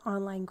offering her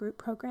online group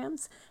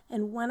programs.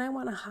 And one I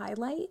want to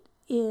highlight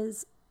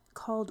is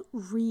called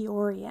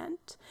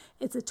Reorient.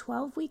 It's a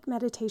 12-week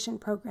meditation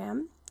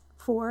program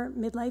for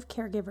midlife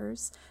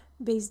caregivers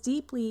based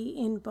deeply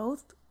in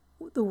both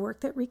the work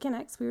that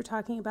reconnects we were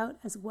talking about,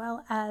 as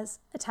well as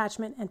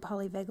attachment and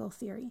polyvagal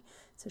theory.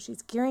 So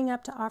she's gearing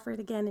up to offer it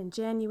again in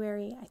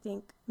January. I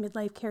think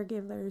midlife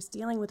caregivers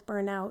dealing with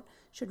burnout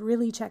should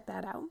really check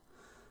that out.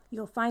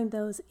 You'll find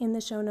those in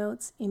the show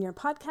notes in your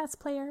podcast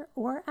player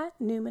or at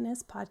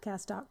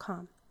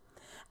numinouspodcast.com.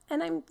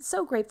 And I'm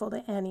so grateful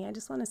to Annie. I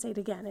just want to say it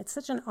again. It's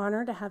such an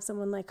honor to have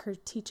someone like her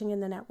teaching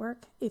in the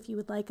network. If you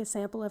would like a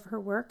sample of her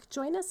work,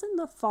 join us in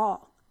the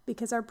fall,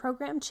 because our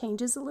program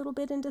changes a little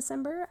bit in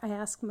December. I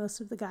ask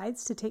most of the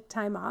guides to take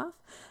time off.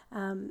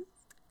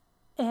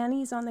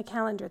 Annie's on the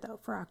calendar, though,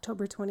 for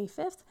October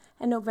 25th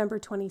and November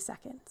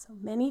 22nd. So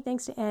many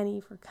thanks to Annie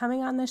for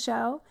coming on the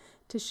show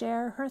to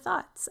share her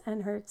thoughts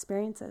and her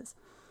experiences.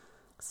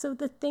 So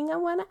the thing I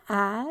want to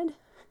add,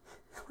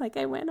 like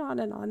I went on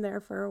and on there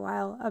for a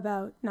while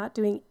about not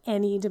doing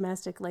any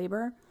domestic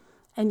labor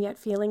and yet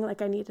feeling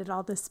like I needed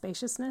all this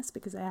spaciousness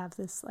because I have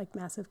this like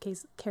massive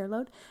care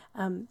load.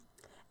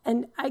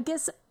 And I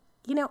guess,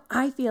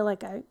 I feel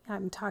like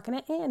I'm talking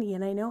to Annie,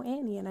 and I know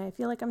Annie, and I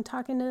feel like I'm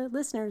talking to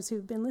listeners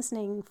who've been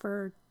listening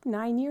for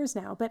 9 years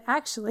now. But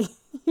actually,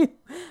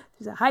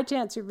 there's a high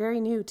chance you're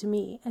very new to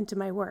me and to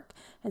my work.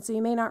 And so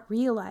you may not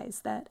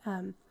realize that.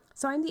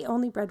 So I'm the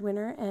only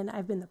breadwinner, and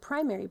I've been the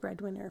primary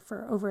breadwinner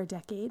for over a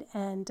decade.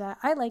 And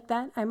I like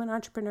that. I'm an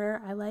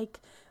entrepreneur. I like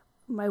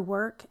my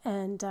work.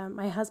 And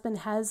my husband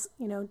has,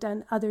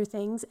 done other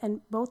things.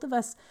 And both of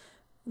us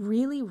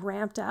really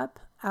ramped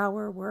up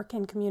our work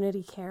in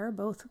community care,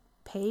 both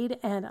paid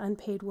and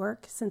unpaid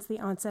work, since the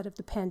onset of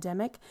the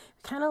pandemic.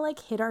 We kind of like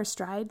hit our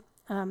stride.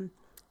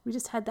 We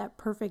just had that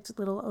perfect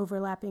little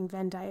overlapping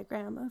Venn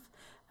diagram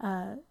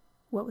of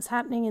what was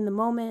happening in the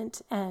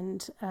moment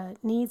and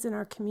needs in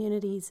our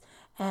communities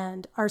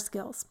and our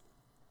skills.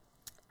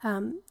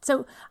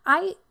 So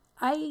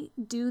I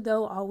do,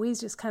 though, always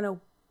just kind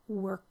of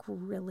work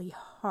really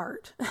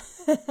hard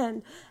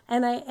and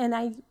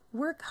I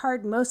work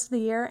hard most of the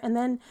year, and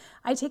then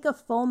I take a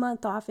full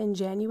month off in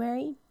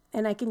January,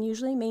 and I can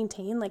usually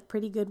maintain like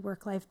pretty good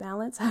work-life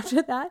balance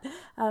after that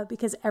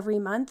because every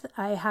month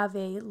I have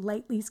a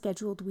lightly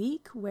scheduled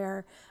week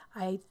where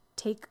I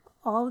take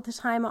all of the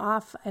time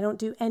off. I don't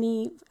do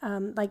any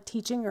like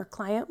teaching or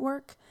client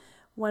work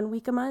 1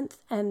 week a month,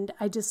 and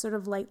I just sort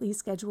of lightly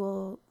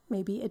schedule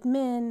maybe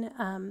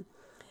admin.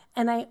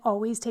 And I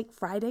always take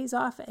Fridays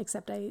off,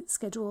 except I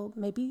schedule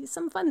maybe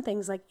some fun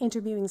things like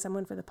interviewing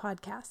someone for the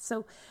podcast.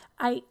 So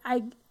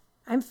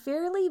I'm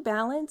fairly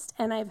balanced,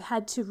 and I've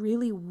had to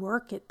really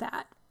work at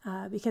that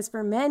because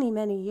for many,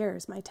 many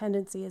years, my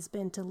tendency has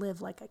been to live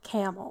like a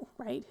camel,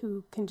 right?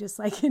 Who can just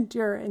like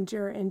endure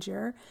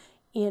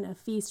in a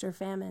feast or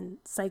famine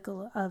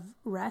cycle of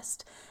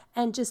rest.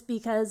 And just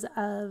because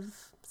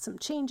of some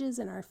changes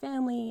in our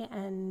family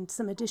and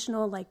some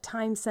additional like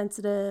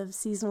time-sensitive,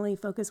 seasonally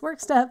focused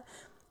work stuff,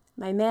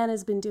 my man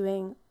has been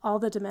doing all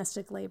the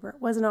domestic labor.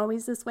 It wasn't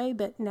always this way,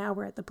 but now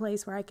we're at the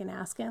place where I can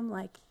ask him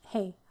like,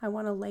 hey, I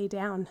want to lay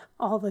down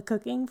all the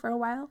cooking for a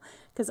while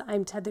because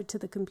I'm tethered to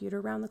the computer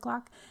around the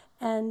clock.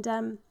 And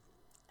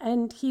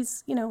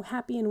he's,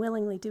 happy and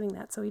willingly doing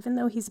that. So even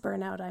though he's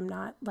burnout, I'm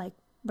not like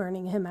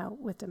burning him out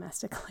with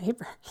domestic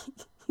labor.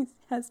 He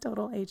has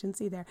total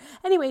agency there.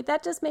 Anyway,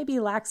 that just maybe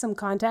lacks some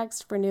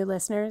context for new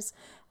listeners.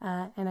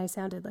 And I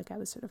sounded like I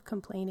was sort of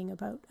complaining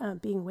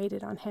about being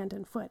weighted on hand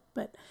and foot.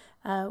 But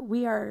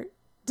we are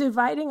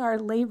dividing our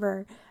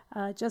labor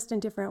just in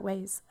different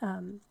ways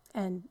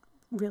and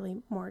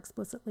really more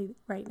explicitly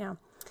right now.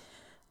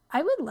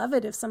 I would love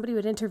it if somebody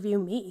would interview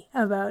me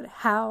about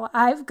how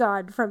I've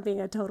gone from being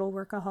a total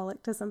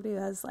workaholic to somebody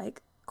who has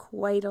like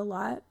quite a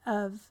lot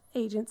of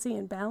agency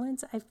and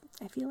balance.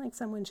 I feel like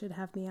someone should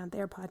have me on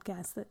their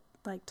podcast that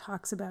like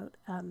talks about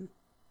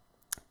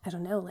I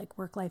don't know, like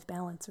work-life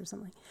balance or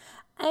something.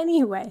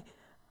 Anyway,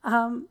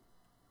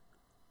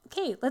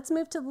 okay, let's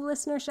move to the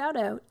listener shout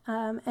out.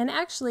 And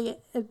actually,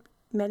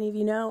 many of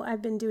you know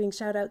I've been doing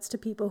shout outs to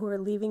people who are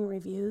leaving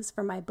reviews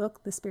for my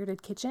book, The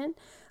Spirited Kitchen.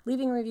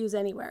 Leaving reviews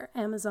anywhere,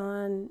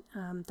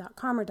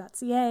 Amazon.com or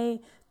 .ca,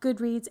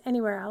 Goodreads,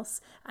 anywhere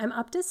else. I'm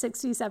up to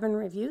 67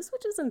 reviews,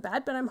 which isn't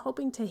bad, but I'm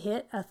hoping to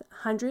hit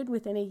 100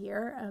 within a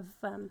year of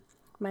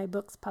my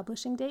book's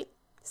publishing date.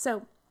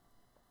 So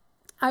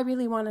I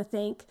really want to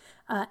thank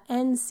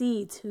N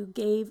Seeds, who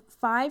gave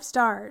 5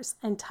 stars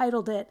and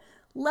titled it,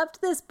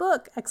 "Loved this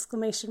book!"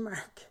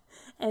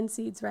 N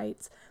Seeds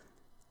writes,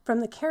 "From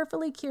the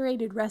carefully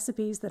curated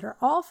recipes that are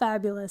all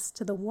fabulous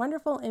to the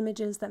wonderful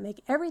images that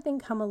make everything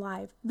come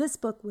alive, this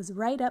book was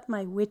right up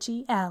my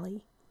witchy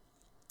alley."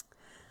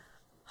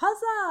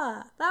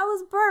 Huzzah! That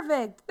was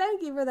perfect.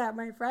 Thank you for that,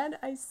 my friend.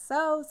 I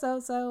so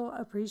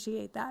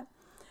appreciate that.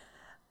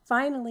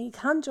 Finally,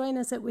 come join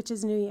us at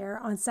Witches New Year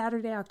on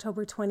Saturday,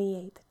 October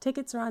 28th.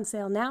 Tickets are on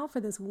sale now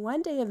for this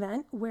one-day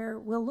event where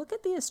we'll look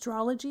at the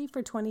astrology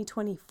for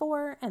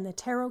 2024 and the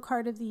tarot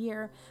card of the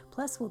year.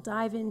 Plus, we'll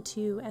dive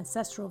into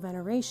ancestral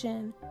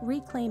veneration,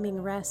 reclaiming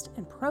rest,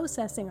 and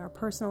processing our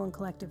personal and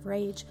collective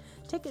rage.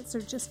 Tickets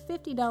are just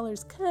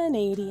 $50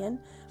 Canadian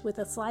with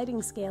a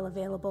sliding scale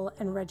available,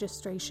 and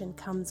registration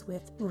comes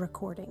with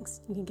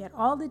recordings. You can get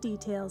all the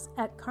details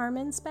at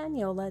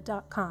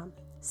carmenspanyola.com.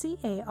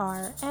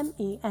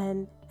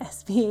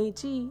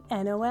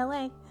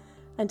 CarmenSpagnola.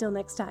 Until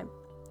next time,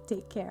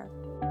 take care.